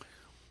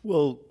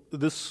 Well,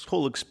 the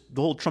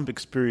whole Trump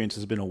experience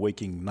has been a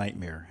waking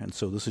nightmare, and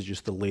so this is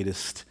just the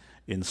latest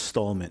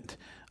installment.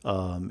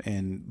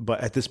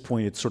 But at this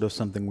point, it's sort of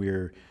something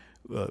we're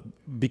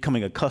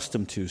becoming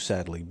accustomed to,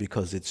 sadly,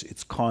 because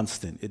it's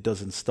constant. It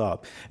doesn't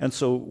stop. And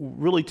so,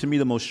 really, to me,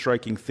 the most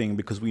striking thing,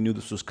 because we knew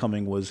this was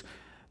coming, was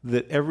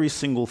that every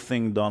single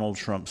thing Donald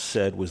Trump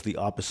said was the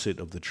opposite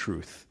of the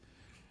truth.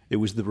 It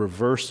was the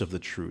reverse of the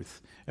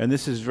truth. And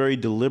this is very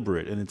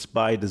deliberate, and it's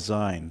by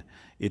design.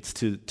 It's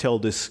to tell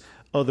this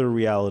other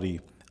reality,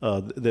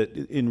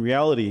 that in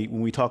reality,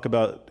 when we talk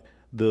about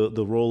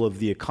the role of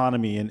the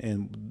economy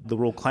and the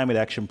role climate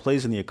action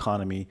plays in the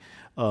economy,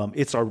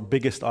 it's our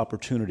biggest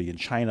opportunity. And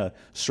China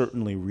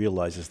certainly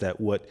realizes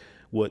that what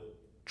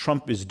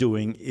Trump is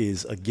doing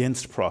is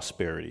against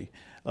prosperity.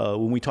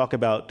 When we talk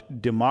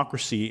about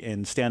democracy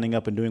and standing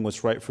up and doing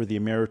what's right for the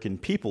American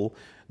people,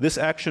 this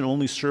action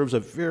only serves a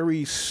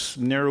very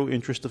narrow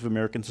interest of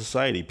American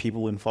society,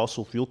 people in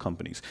fossil fuel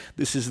companies.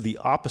 This is the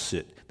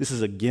opposite. This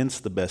is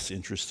against the best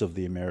interests of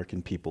the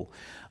American people.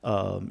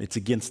 It's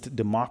against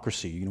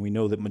democracy. You know, we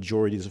know that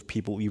majorities of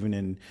people,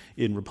 even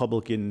in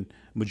Republican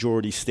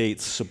majority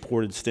states,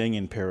 supported staying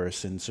in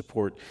Paris and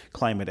support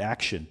climate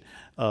action.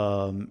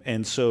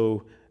 And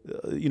so,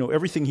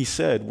 everything he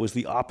said was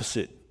the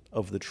opposite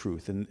of the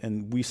truth.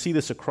 And we see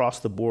this across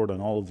the board on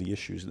all of the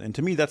issues. And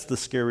to me, that's the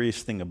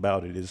scariest thing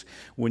about it, is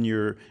when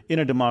you're in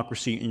a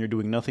democracy and you're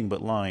doing nothing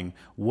but lying,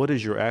 what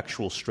is your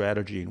actual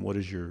strategy and what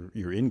is your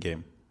end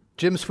game?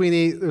 Jim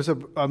Sweeney, there's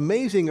an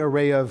amazing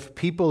array of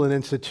people and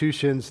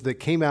institutions that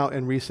came out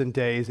in recent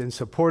days in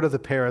support of the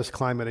Paris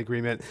Climate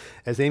Agreement.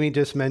 As Amy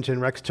just mentioned,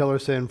 Rex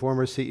Tillerson,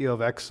 former CEO of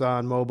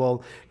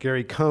ExxonMobil,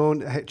 Gary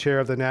Cohn, chair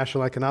of the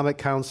National Economic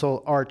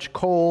Council, Arch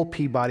Coal,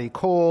 Peabody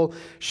Coal,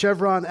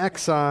 Chevron,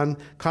 Exxon,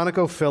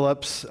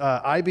 ConocoPhillips,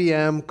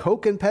 IBM,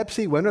 Coke and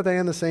Pepsi, when are they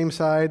on the same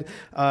side?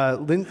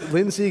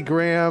 Lindsey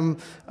Graham,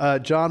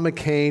 John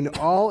McCain,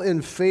 all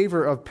in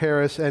favor of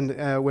Paris.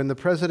 And when the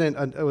president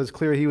it was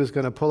clear he was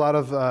going to pull out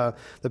of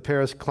the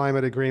Paris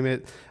Climate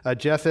Agreement,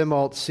 Jeff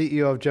Immelt,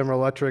 CEO of General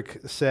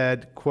Electric,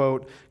 said,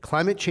 quote,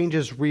 "Climate change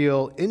is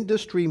real.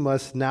 Industry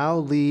must now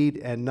lead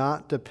and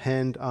not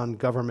depend on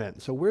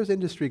government." So where's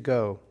industry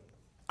go?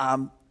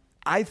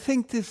 I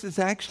think this is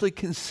actually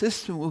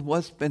consistent with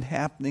what's been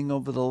happening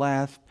over the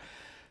last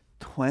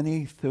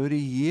 20, 30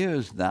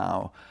 years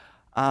now.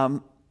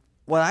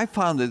 What I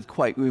found is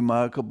quite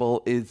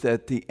remarkable is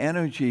that the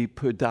energy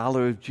per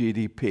dollar of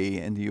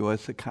GDP in the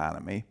U.S.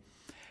 economy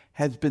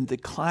has been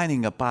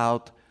declining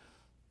about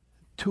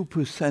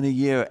 2% a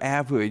year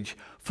average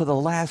for the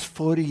last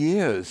 40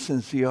 years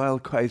since the oil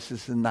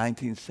crisis in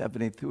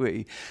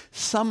 1973.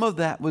 Some of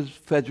that was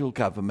federal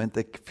government,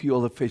 the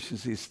fuel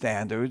efficiency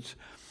standards.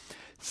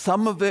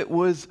 Some of it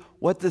was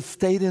what the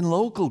state and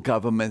local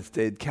governments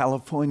did.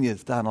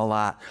 California's done a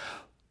lot.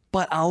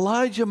 But a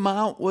large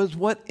amount was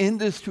what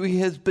industry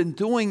has been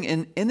doing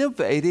and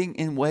innovating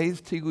in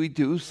ways to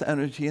reduce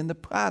energy in the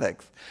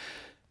products.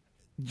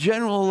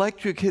 General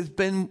Electric has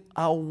been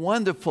a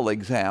wonderful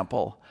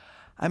example.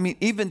 I mean,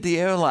 even the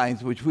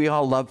airlines, which we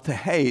all love to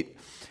hate,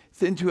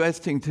 it's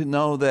interesting to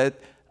know that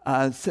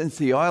since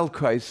the oil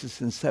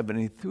crisis in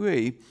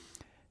 73,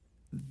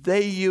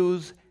 they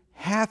use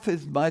half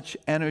as much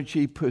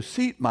energy per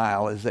seat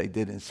mile as they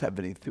did in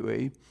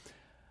 73,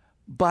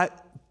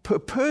 but per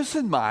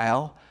person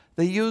mile,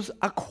 they use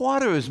a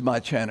quarter as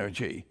much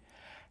energy.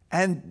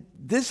 And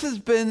this has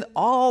been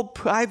all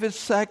private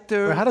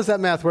sector. How does that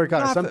math work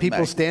out? Are some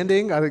people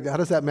standing? How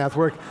does that math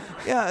work?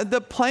 Yeah,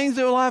 the planes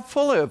are a lot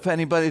fuller, if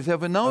anybody's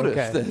ever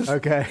noticed this.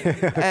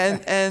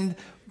 Okay.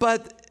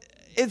 But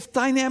it's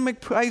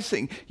dynamic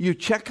pricing. You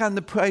check on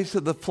the price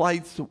of the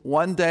flights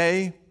one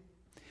day,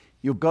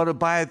 you go to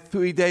buy it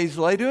 3 days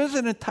later, it's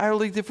an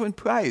entirely different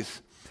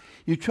price.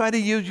 You try to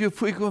use your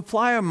frequent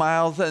flyer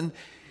miles, and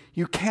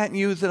you can't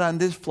use it on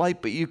this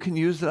flight, but you can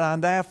use it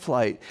on that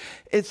flight.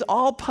 It's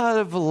all part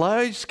of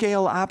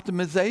large-scale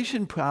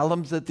optimization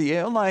problems that the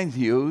airlines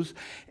use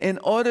in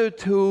order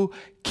to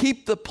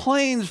keep the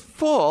planes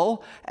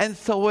full and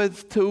so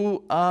as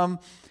to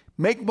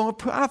make more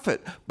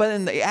profit. But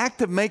in the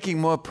act of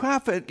making more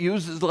profit,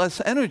 uses less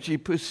energy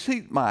per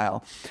seat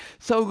mile.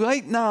 So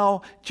right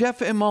now, Jeff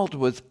Immelt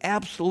was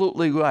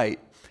absolutely right.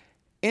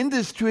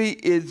 Industry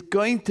is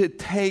going to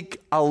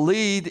take a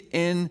lead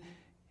in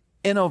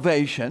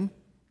innovation,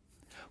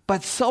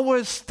 but so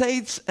are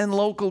states and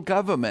local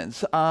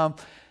governments.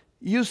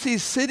 You see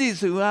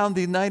cities around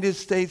the United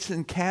States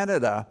and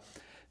Canada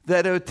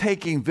that are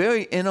taking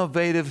very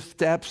innovative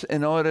steps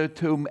in order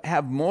to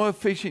have more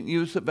efficient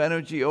use of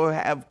energy or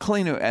have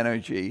cleaner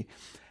energy.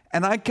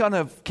 And I kind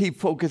of keep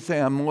focusing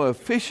on more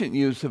efficient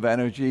use of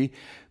energy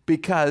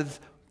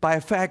because by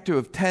a factor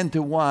of 10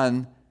 to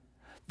 1,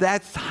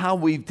 that's how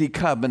we've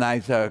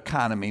decarbonized our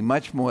economy,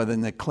 much more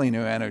than the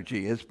cleaner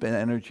energy. It's been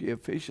energy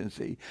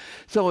efficiency.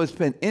 So it's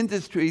been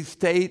industry,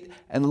 state,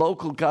 and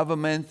local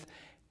governments,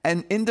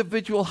 and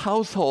individual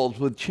households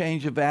with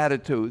change of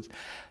attitudes.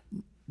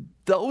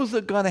 Those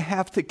are going to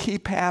have to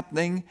keep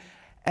happening,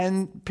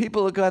 and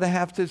people are going to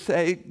have to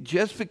say,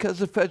 just because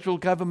the federal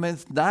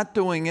government's not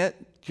doing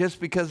it, just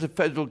because the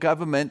federal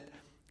government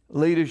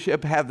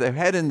leadership have their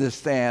head in the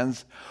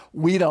stands,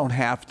 we don't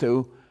have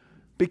to,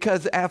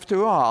 because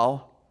after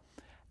all,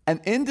 an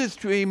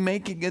industry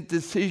making a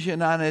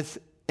decision on its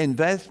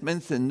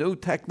investments in new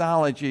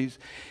technologies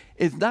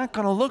is not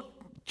going to look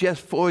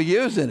just 4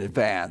 years in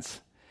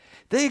advance.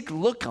 They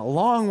look a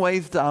long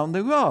ways down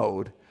the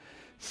road.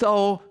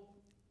 So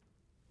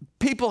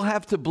people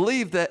have to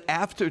believe that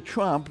after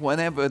Trump,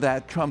 whenever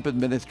that Trump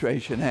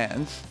administration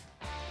ends,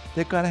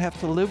 they're going to have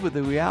to live with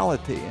the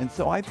reality. And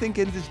so I think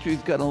industry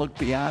is going to look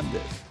beyond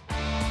this.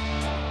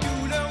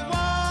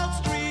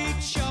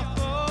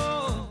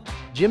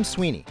 Jim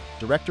Sweeney,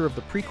 director of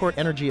the Precourt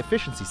Energy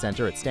Efficiency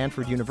Center at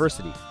Stanford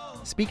University,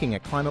 speaking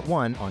at Climate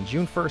One on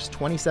June 1,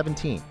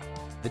 2017,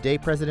 the day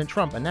President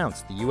Trump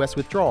announced the U.S.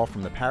 withdrawal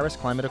from the Paris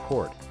Climate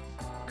Accord.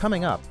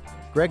 Coming up,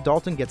 Greg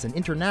Dalton gets an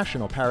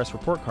international Paris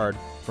report card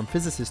from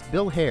physicist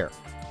Bill Hare,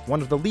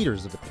 one of the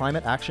leaders of the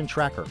Climate Action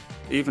Tracker.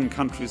 Even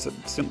countries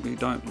that simply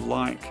don't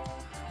like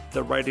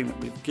the rating that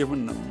we've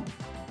given them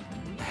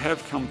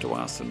have come to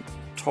us and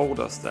told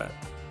us that.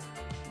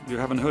 You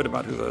haven't heard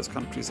about who those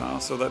countries are,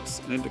 so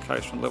that's an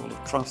indication of the level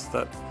of trust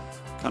that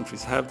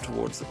countries have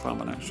towards the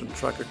Climate Action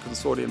Tracker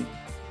Consortium.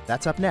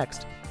 That's up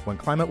next when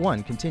Climate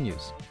One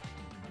continues.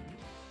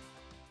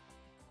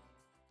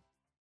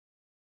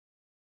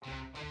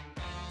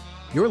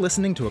 You're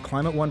listening to a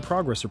Climate One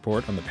Progress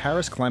Report on the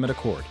Paris Climate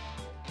Accord.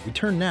 We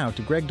turn now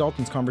to Greg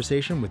Dalton's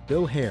conversation with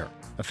Bill Hare,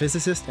 a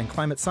physicist and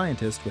climate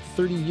scientist with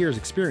 30 years'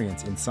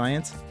 experience in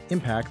science,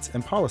 impacts,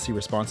 and policy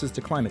responses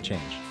to climate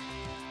change.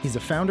 He's a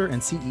founder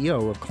and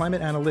CEO of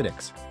Climate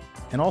Analytics,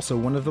 and also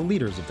one of the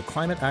leaders of the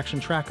Climate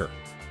Action Tracker,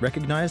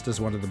 recognized as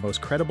one of the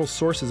most credible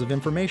sources of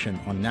information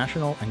on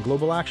national and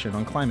global action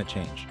on climate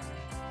change.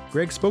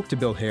 Greg spoke to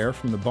Bill Hare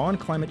from the Bonn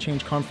Climate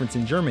Change Conference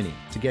in Germany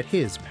to get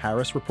his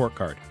Paris report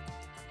card.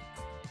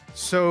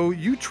 So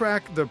you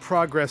track the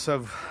progress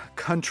of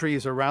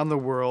countries around the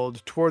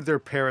world toward their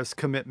Paris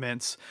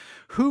commitments.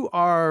 Who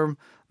are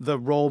the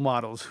role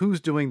models? Who's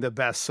doing the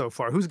best so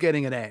far? Who's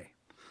getting an A?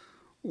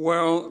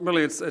 Well,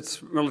 really,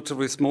 it's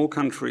relatively small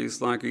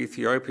countries like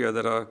Ethiopia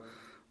that are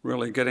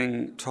really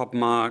getting top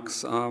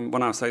marks.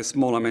 When I say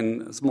small, I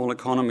mean small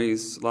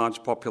economies,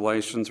 large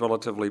populations,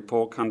 relatively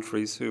poor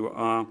countries who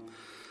are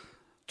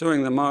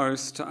doing the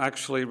most,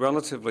 actually,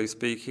 relatively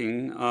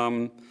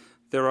speaking.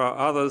 There are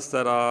others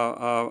that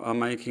are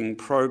making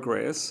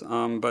progress,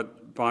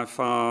 but by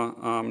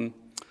far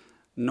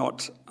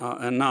not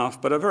enough.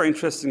 But a very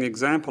interesting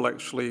example,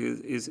 actually,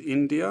 is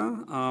India,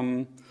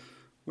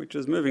 which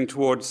is moving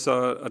towards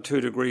a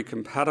 2-degree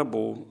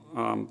compatible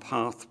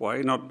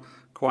pathway, not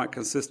quite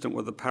consistent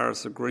with the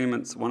Paris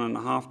Agreement's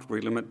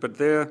 1.5-degree limit, but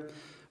their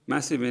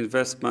massive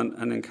investment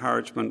and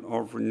encouragement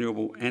of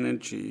renewable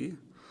energy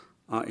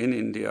in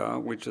India,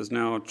 which is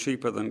now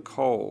cheaper than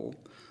coal,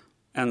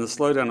 and the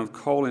slowdown of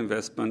coal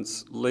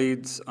investments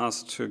leads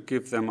us to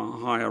give them a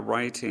higher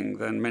rating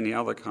than many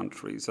other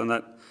countries. And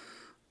that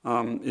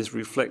is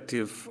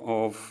reflective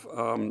of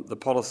the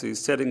policy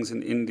settings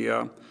in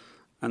India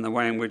and the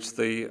way in which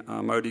the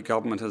Modi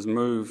government has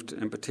moved,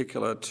 in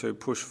particular, to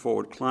push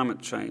forward climate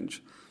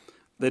change.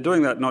 They're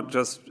doing that not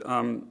just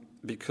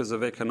because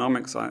of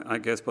economics, I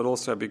guess, but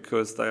also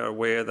because they are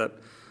aware that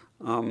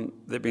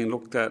they're being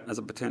looked at as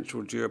a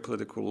potential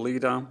geopolitical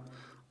leader.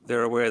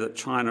 They're aware that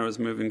China is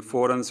moving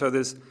forward, and so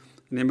there's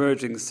an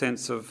emerging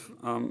sense of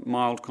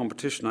mild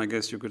competition, I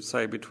guess you could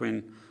say,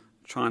 between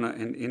China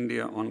and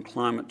India on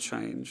climate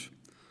change.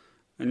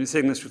 And you're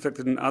seeing this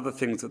reflected in other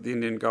things that the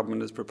Indian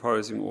government is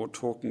proposing or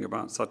talking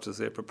about, such as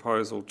their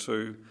proposal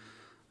to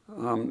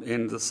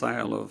end the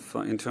sale of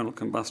internal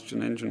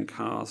combustion engine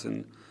cars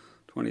in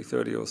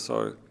 2030 or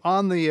so.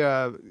 On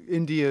the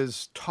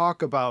India's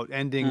talk about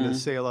ending the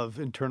sale of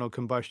internal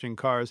combustion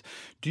cars,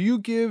 do you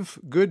give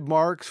good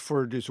marks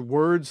for just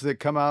words that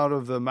come out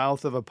of the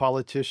mouth of a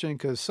politician?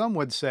 Because some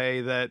would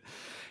say that,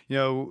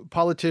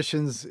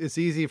 politicians, it's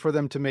easy for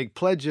them to make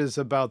pledges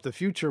about the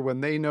future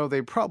when they know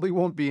they probably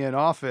won't be in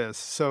office.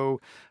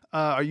 So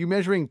are you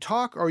measuring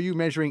talk, or are you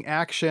measuring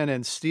action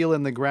and steel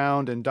in the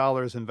ground and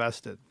dollars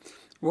invested?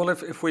 Well,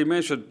 if we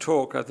measured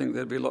talk, I think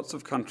there'd be lots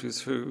of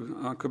countries who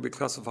could be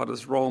classified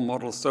as role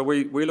models. So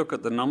we look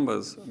at the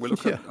numbers. We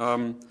look at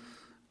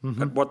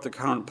what the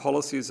current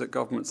policies that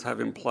governments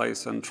have in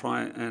place and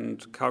try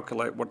and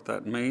calculate what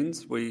that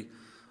means. We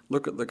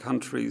look at the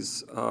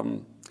country's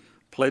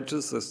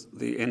pledges,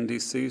 the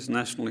NDCs,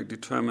 nationally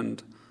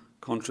determined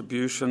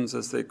contributions,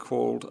 as they're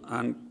called,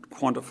 and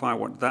quantify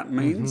what that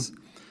means.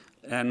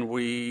 And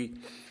we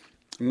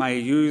may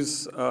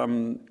use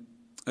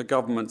a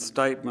government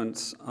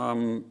statement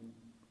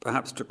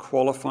perhaps to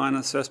qualify an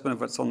assessment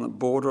if it's on the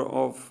border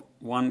of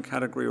one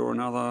category or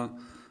another,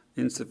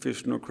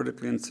 insufficient or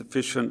critically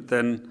insufficient.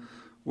 Then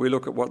we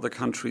look at what the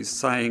country's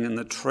saying and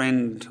the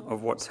trend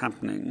of what's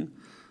happening.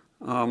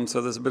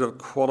 So there's a bit of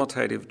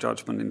qualitative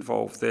judgment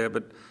involved there,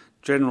 but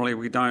generally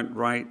we don't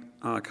rate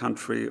a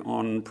country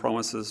on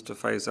promises to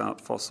phase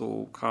out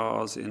fossil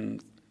cars in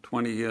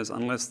 20 years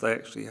unless they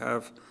actually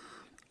have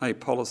a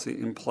policy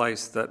in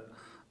place that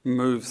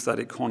moves that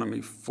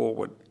economy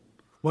forward.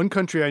 One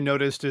country I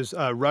noticed is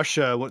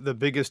Russia, the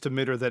biggest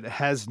emitter that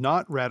has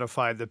not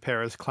ratified the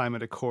Paris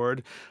Climate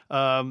Accord.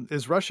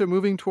 Is Russia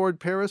moving toward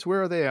Paris?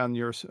 Where are they on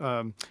your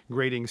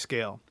grading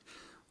scale?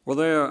 Well,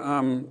 they're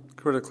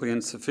critically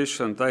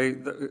insufficient.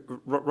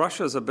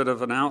 Russia's a bit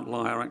of an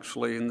outlier,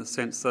 actually, in the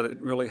sense that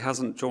it really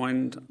hasn't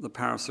joined the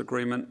Paris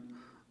Agreement.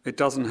 It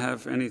doesn't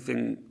have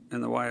anything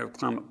in the way of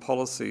climate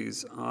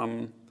policies.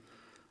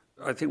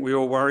 I think we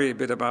all worry a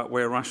bit about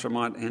where Russia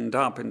might end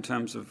up in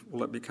terms of,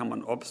 will it become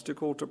an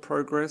obstacle to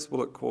progress?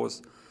 Will it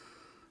cause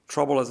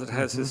trouble as it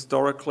has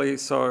historically?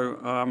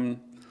 So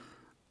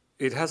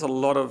it has a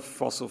lot of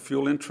fossil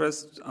fuel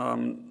interest,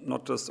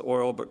 not just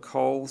oil but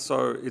coal.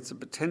 So it's a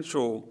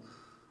potential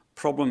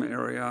problem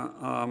area.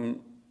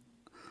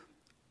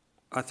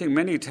 I think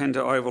many tend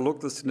to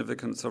overlook the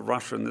significance of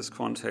Russia in this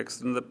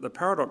context. And the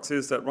paradox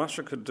is that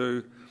Russia could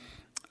do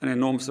an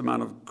enormous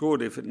amount of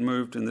good if it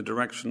moved in the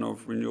direction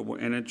of renewable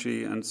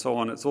energy and so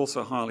on. It's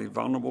also highly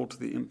vulnerable to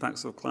the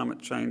impacts of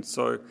climate change.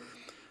 So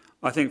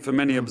I think for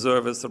many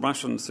observers, the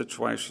Russian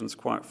situation is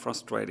quite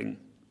frustrating.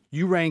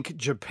 You rank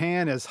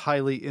Japan as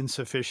highly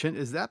insufficient.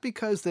 Is that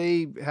because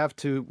they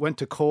went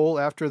to coal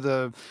after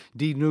the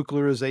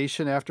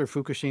denuclearization after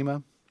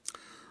Fukushima?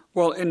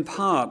 Well, in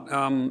part,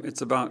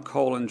 it's about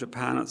coal in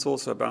Japan. It's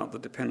also about the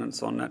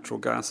dependence on natural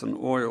gas and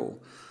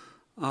oil.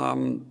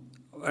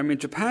 I mean,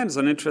 Japan is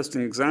an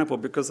interesting example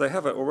because they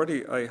have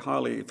already a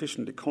highly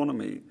efficient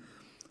economy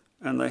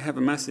and they have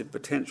a massive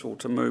potential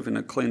to move in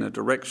a cleaner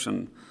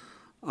direction.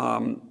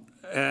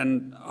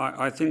 And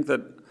I think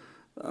that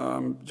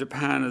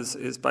Japan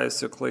is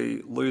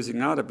basically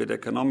losing out a bit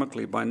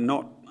economically by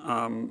not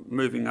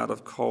moving out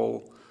of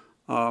coal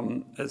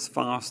as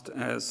fast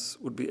as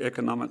would be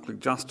economically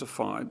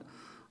justified.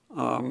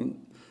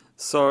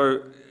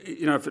 So,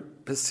 if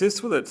it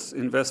persists with its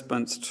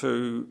investments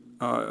to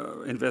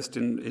invest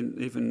in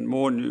even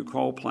more new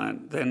coal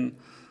plant, then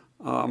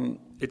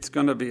it's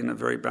going to be in a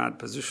very bad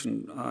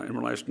position in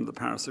relation to the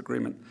Paris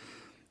Agreement.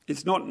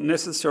 It's not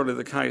necessarily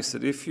the case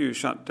that if you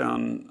shut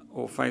down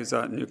or phase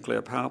out a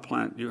nuclear power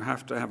plant, you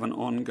have to have an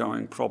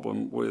ongoing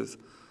problem with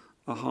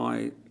a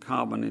high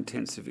carbon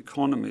intensive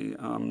economy.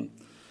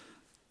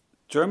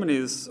 Germany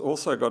has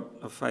also got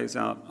a phase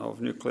out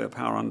of nuclear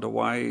power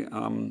underway,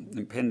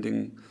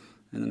 impending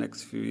in the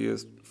next few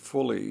years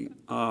fully,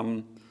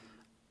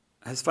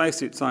 has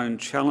faced its own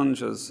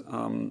challenges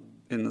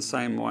in the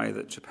same way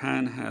that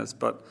Japan has,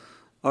 but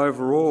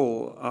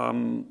overall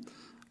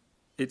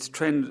its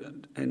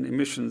trend in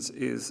emissions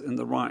is in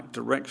the right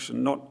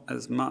direction, not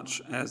as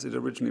much as it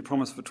originally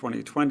promised for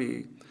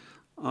 2020,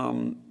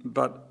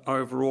 but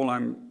overall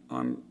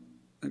I'm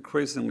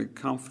increasingly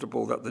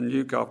comfortable that the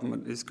new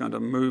government is going to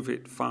move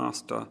it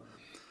faster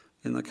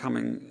in the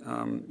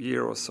coming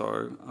year or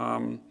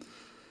so.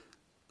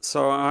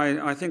 So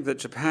I think that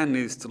Japan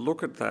needs to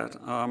look at that.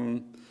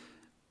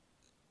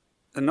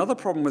 Another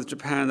problem with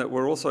Japan that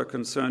we're also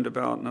concerned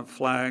about and have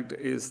flagged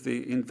is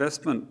the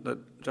investment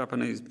that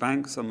Japanese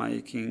banks are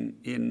making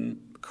in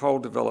coal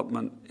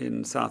development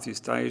in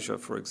Southeast Asia,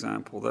 for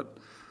example, that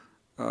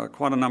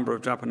quite a number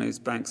of Japanese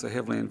banks are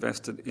heavily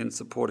invested in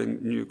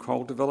supporting new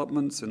coal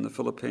developments in the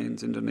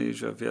Philippines,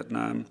 Indonesia,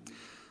 Vietnam,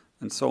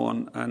 and so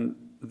on, and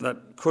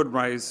that could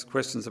raise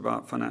questions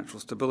about financial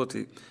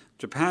stability.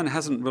 Japan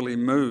hasn't really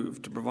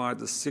moved to provide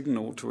the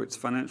signal to its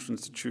financial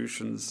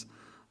institutions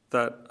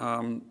that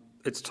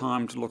it's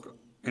time to look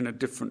in a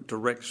different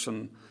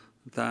direction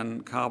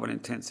than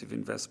carbon-intensive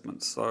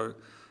investments. So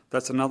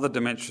that's another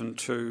dimension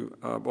to,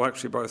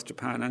 actually both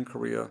Japan and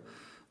Korea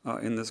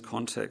in this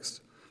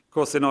context. Of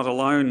course, they're not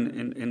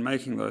alone in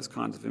making those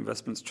kinds of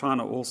investments.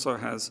 China also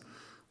has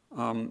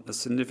a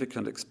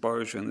significant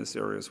exposure in this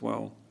area as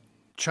well.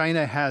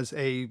 China has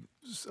a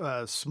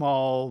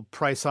small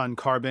price on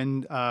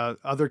carbon.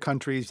 Other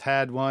countries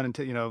had one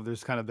until,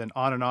 there's kind of been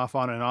on and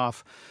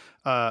off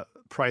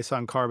price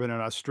on carbon in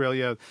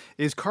Australia.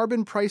 Is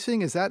carbon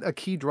pricing, is that a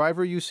key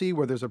driver you see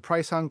where there's a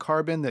price on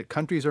carbon that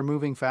countries are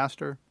moving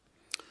faster?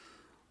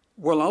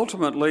 Well,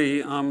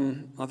 ultimately,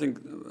 I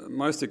think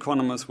most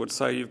economists would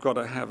say you've got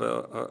to have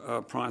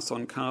a price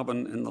on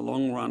carbon in the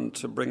long run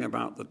to bring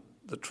about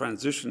the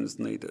transitions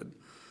needed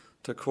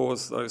to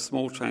cause those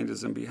small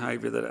changes in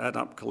behaviour that add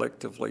up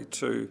collectively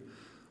to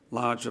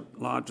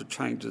larger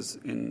changes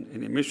in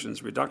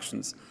emissions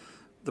reductions.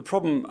 The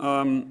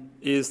problem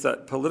is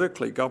that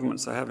politically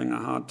governments are having a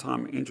hard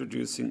time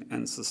introducing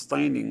and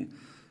sustaining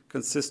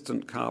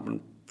consistent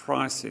carbon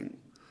pricing.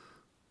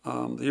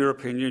 The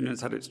European Union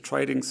has had its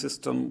trading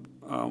system,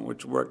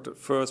 which worked at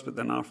first, but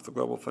then after the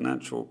global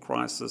financial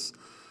crisis,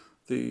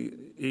 the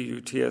EU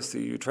ETS,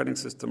 the EU trading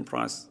system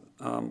price,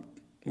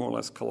 more or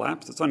less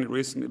collapsed. It's only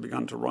recently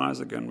begun to rise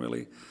again,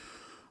 really.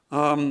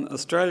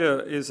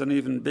 Australia is an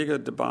even bigger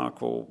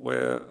debacle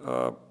where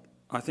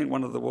I think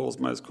one of the world's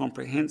most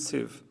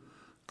comprehensive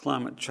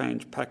climate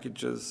change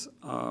packages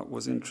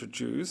was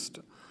introduced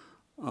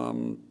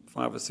 5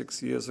 or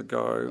 6 years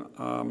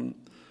ago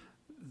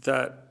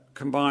that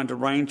combined a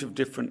range of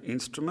different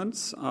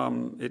instruments.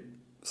 It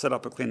set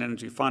up a Clean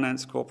Energy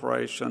Finance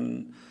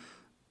Corporation,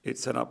 it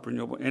set up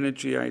renewable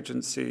energy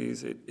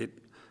agencies, it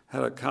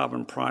had a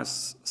carbon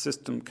price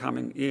system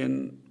coming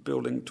in,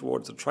 building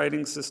towards a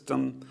trading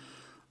system.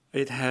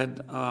 It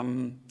had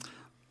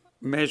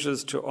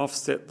measures to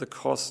offset the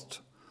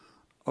cost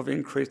of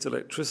increased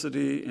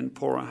electricity in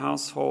poorer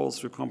households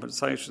through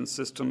compensation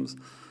systems.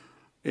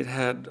 It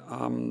had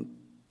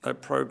a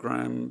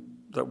program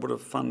that would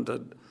have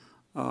funded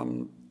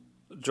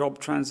job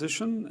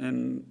transition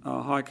in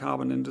high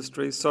carbon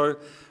industry. So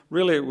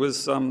really it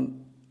was a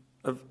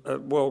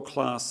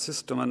world-class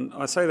system. And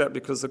I say that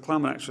because the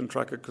Climate Action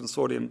Tracker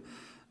Consortium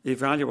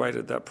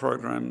evaluated that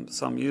program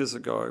some years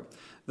ago.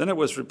 Then it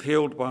was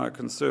repealed by a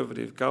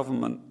Conservative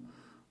government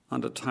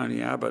under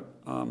Tony Abbott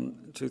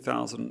in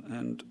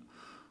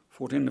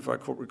 2014, if I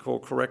recall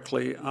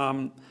correctly.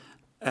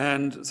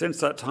 And since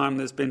that time,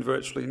 there's been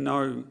virtually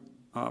no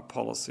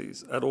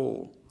policies at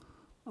all.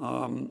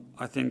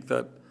 I think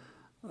that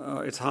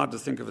it's hard to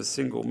think of a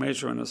single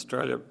measure in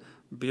Australia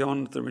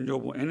beyond the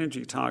renewable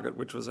energy target,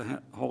 which was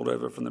a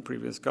holdover from the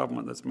previous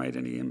government, that's made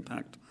any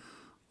impact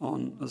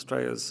on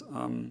Australia's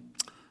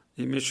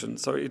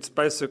emissions. So it's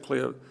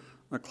basically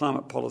a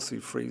climate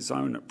policy-free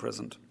zone at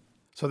present.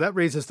 So that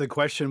raises the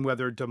question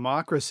whether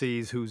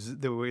democracies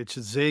which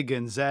zig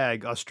and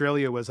zag,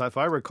 Australia was, if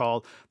I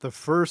recall, the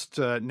first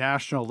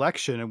national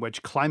election in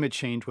which climate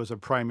change was a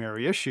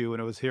primary issue,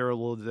 and it was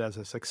heralded as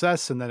a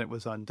success, and then it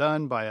was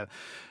undone by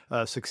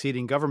a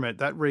succeeding government.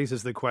 That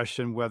raises the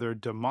question whether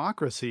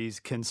democracies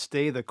can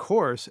stay the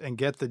course and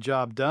get the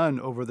job done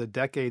over the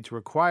decades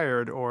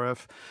required, or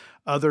if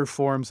other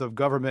forms of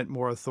government,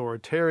 more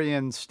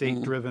authoritarian,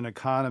 state-driven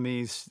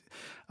economies,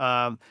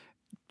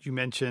 you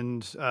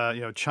mentioned,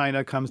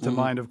 China comes to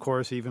mind, of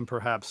course, even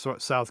perhaps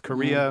South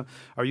Korea.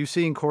 Are you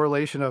seeing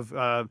correlation of,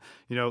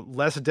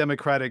 less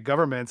democratic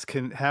governments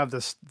can have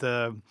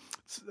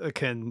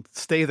can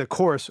stay the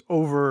course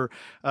over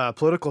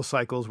political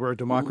cycles where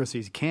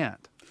democracies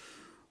can't?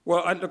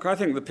 Well, I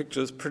think the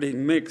picture is pretty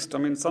mixed. I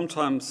mean,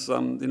 sometimes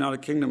the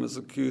United Kingdom is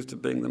accused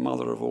of being the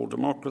mother of all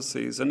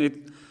democracies, and it,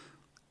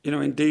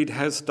 indeed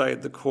has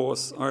stayed the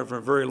course over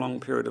a very long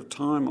period of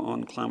time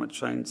on climate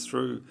change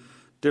through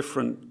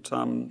different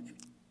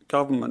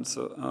governments,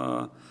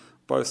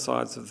 both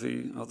sides of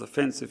the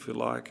fence, if you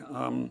like.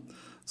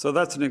 So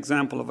that's an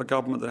example of a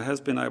government that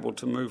has been able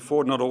to move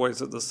forward, not always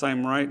at the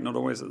same rate, not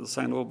always at the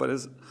same level, but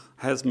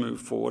has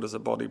moved forward as a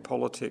body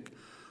politic.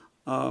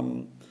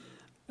 And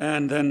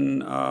then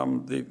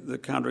the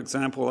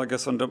counterexample, I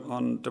guess,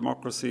 on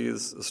democracy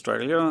is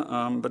Australia.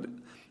 But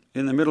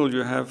in the middle,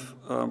 you have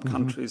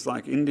countries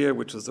like India,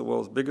 which is the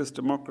world's biggest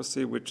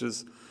democracy, which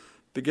is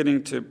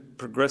beginning to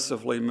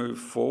progressively move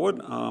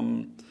forward,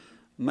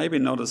 maybe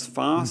not as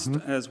fast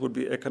as would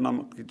be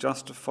economically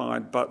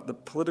justified, but the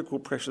political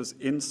pressures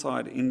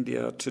inside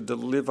India to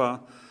deliver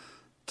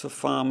to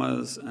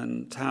farmers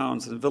and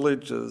towns and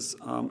villages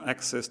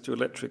access to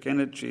electric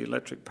energy,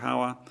 electric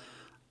power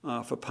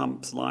for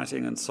pumps,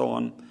 lighting and so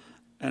on.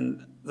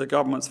 And the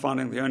government's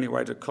finding the only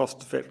way to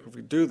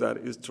cost-effectively do that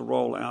is to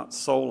roll out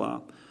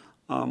solar.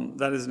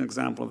 That is an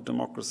example of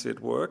democracy at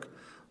work.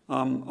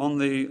 On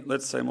the,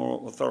 let's say,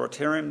 more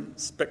authoritarian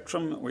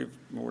spectrum, we've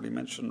already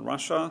mentioned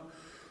Russia,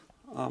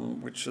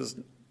 which is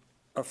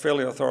a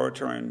fairly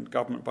authoritarian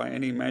government by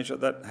any measure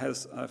that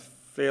has a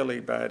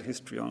fairly bad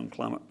history on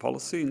climate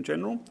policy in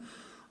general.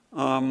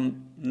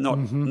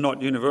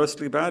 Not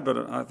universally bad,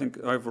 but I think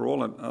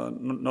overall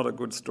not a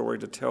good story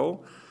to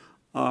tell.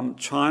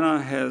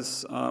 China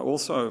has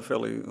also a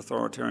fairly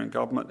authoritarian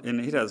government, and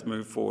it has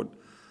moved forward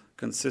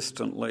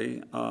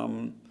consistently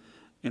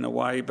in a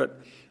way,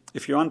 but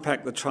if you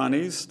unpack the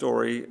Chinese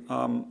story,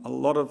 a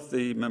lot of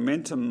the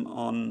momentum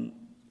on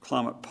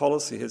climate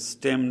policy has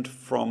stemmed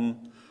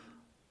from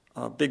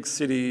big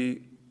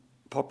city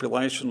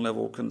population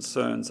level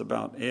concerns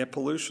about air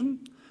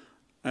pollution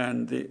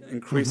and the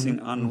increasing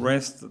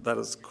unrest that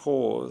has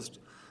caused.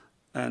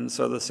 And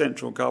so the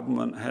central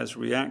government has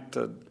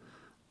reacted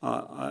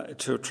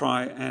to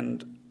try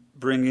and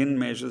bring in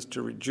measures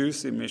to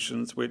reduce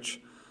emissions,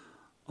 which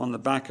on the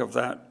back of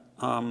that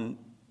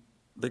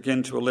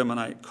begin to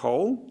eliminate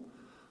coal.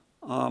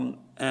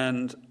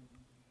 And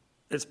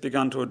it's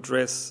begun to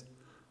address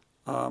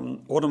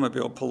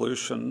automobile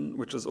pollution,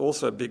 which is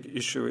also a big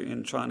issue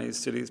in Chinese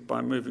cities,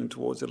 by moving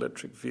towards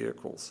electric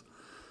vehicles.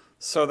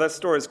 So that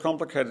story is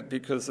complicated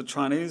because the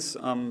Chinese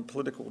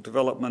political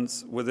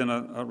developments within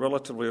a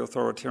relatively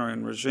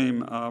authoritarian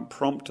regime are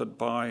prompted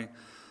by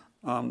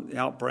the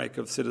outbreak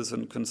of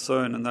citizen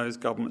concern and those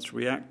governments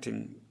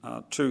reacting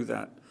to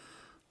that,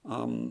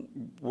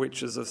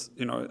 which is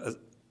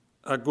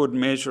a good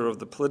measure of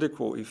the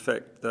political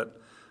effect that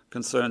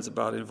concerns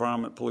about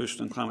environment,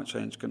 pollution and climate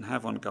change can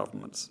have on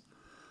governments.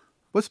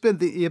 What's been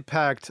the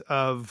impact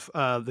of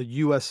the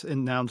U.S.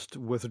 announced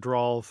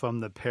withdrawal from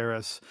the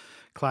Paris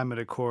Climate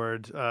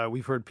Accord?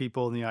 We've heard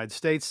people in the United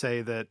States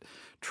say that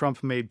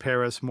Trump made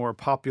Paris more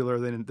popular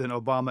than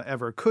Obama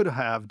ever could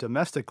have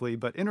domestically,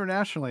 but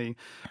internationally,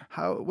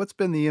 what's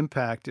been the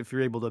impact, if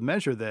you're able to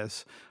measure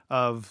this,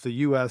 of the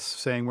U.S.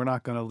 saying we're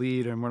not going to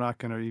lead and we're not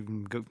going to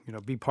even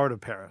be part of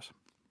Paris?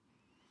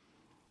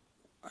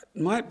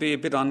 It might be a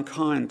bit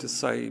unkind to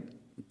say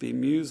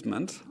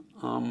bemusement,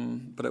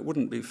 but it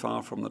wouldn't be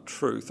far from the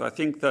truth. I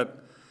think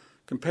that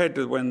compared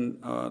to when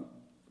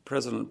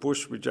President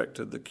Bush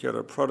rejected the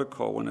Kyoto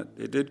Protocol, when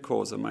it did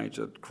cause a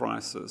major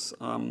crisis,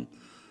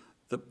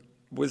 the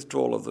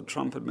withdrawal of the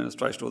Trump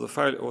administration,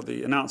 or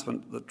the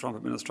announcement that the Trump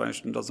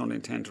administration does not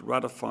intend to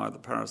ratify the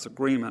Paris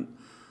Agreement,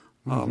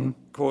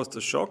 caused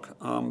a shock.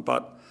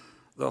 But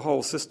the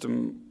whole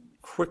system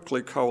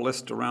quickly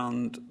coalesced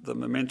around the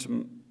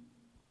momentum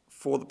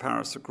for the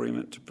Paris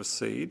Agreement to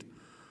proceed.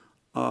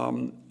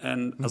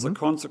 And as a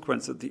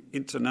consequence, at the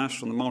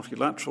international, the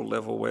multilateral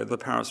level, where the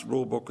Paris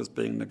rulebook is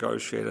being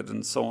negotiated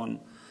and so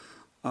on,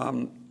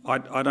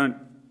 I don't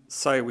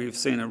say we've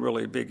seen a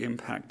really big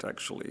impact,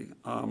 actually.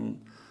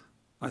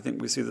 I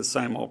think we see the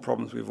same old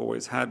problems we've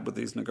always had with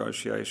these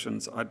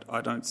negotiations.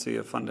 I don't see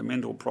a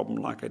fundamental problem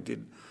like I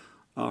did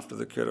after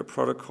the Kyoto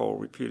Protocol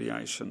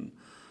repudiation.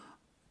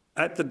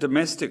 At the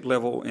domestic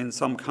level in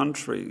some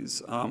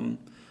countries,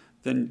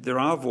 then there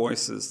are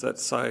voices that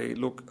say,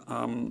 look,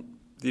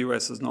 the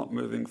US is not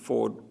moving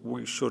forward,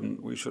 we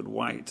shouldn't, we should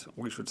wait,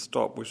 we should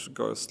stop, we should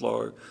go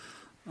slow.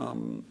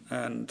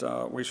 and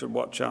we should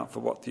watch out for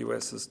what the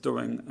US is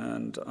doing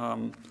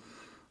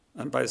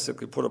and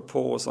basically put a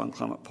pause on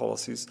climate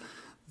policies.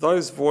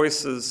 Those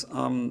voices,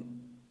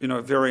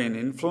 vary in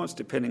influence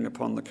depending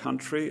upon the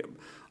country.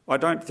 I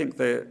don't think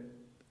they're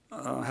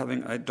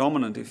having a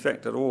dominant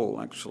effect at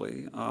all,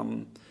 actually.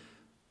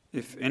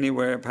 If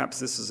anywhere, perhaps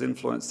this is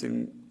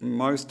influencing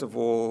most of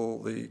all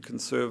the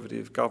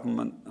Conservative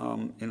government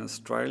in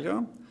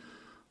Australia.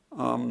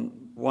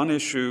 One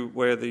issue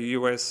where the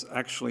US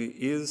actually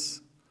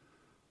is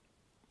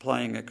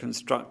playing a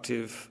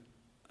constructive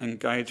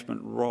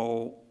engagement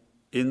role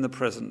in the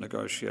present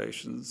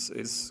negotiations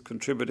is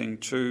contributing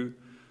to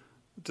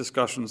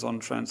discussions on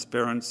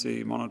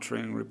transparency,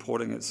 monitoring,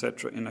 reporting,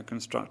 etc. in a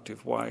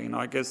constructive way. And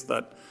I guess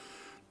that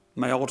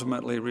may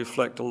ultimately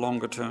reflect a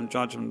longer-term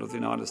judgment of the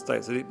United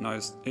States that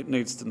it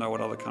needs to know what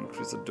other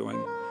countries are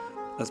doing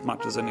as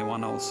much as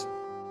anyone else.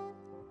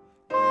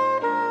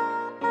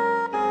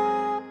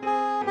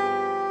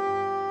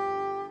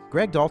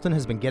 Greg Dalton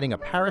has been getting a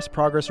Paris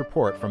Progress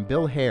Report from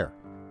Bill Hare,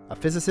 a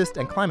physicist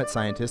and climate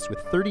scientist with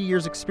 30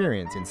 years'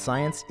 experience in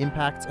science,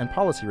 impacts, and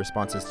policy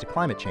responses to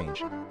climate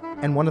change,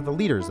 and one of the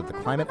leaders of the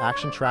Climate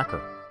Action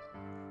Tracker.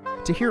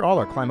 To hear all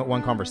our Climate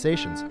One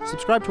conversations,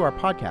 subscribe to our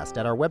podcast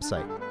at our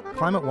website,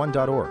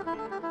 climateone.org,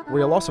 where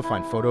you'll also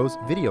find photos,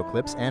 video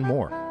clips, and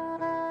more.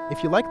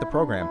 If you like the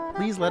program,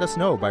 please let us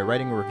know by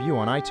writing a review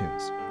on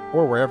iTunes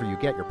or wherever you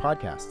get your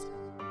podcasts.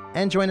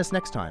 And join us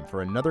next time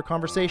for another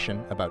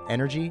conversation about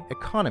energy,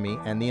 economy,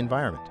 and the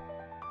environment.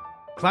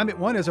 Climate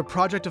One is a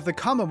project of the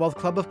Commonwealth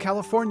Club of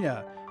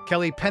California.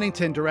 Kelly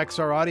Pennington directs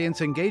our audience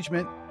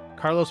engagement.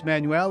 Carlos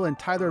Manuel and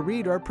Tyler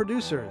Reed are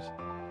producers.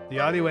 The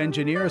audio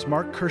engineer is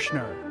Mark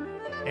Kirshner.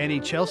 Annie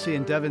Chelsea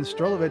and Devin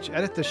Strolovich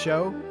edit the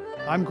show.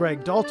 I'm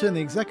Greg Dalton, the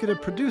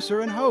executive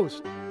producer and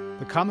host.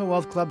 The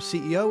Commonwealth Club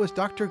CEO is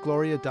Dr.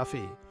 Gloria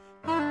Duffy.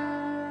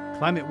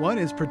 Climate One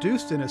is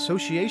produced in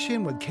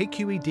association with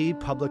KQED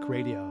Public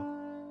Radio.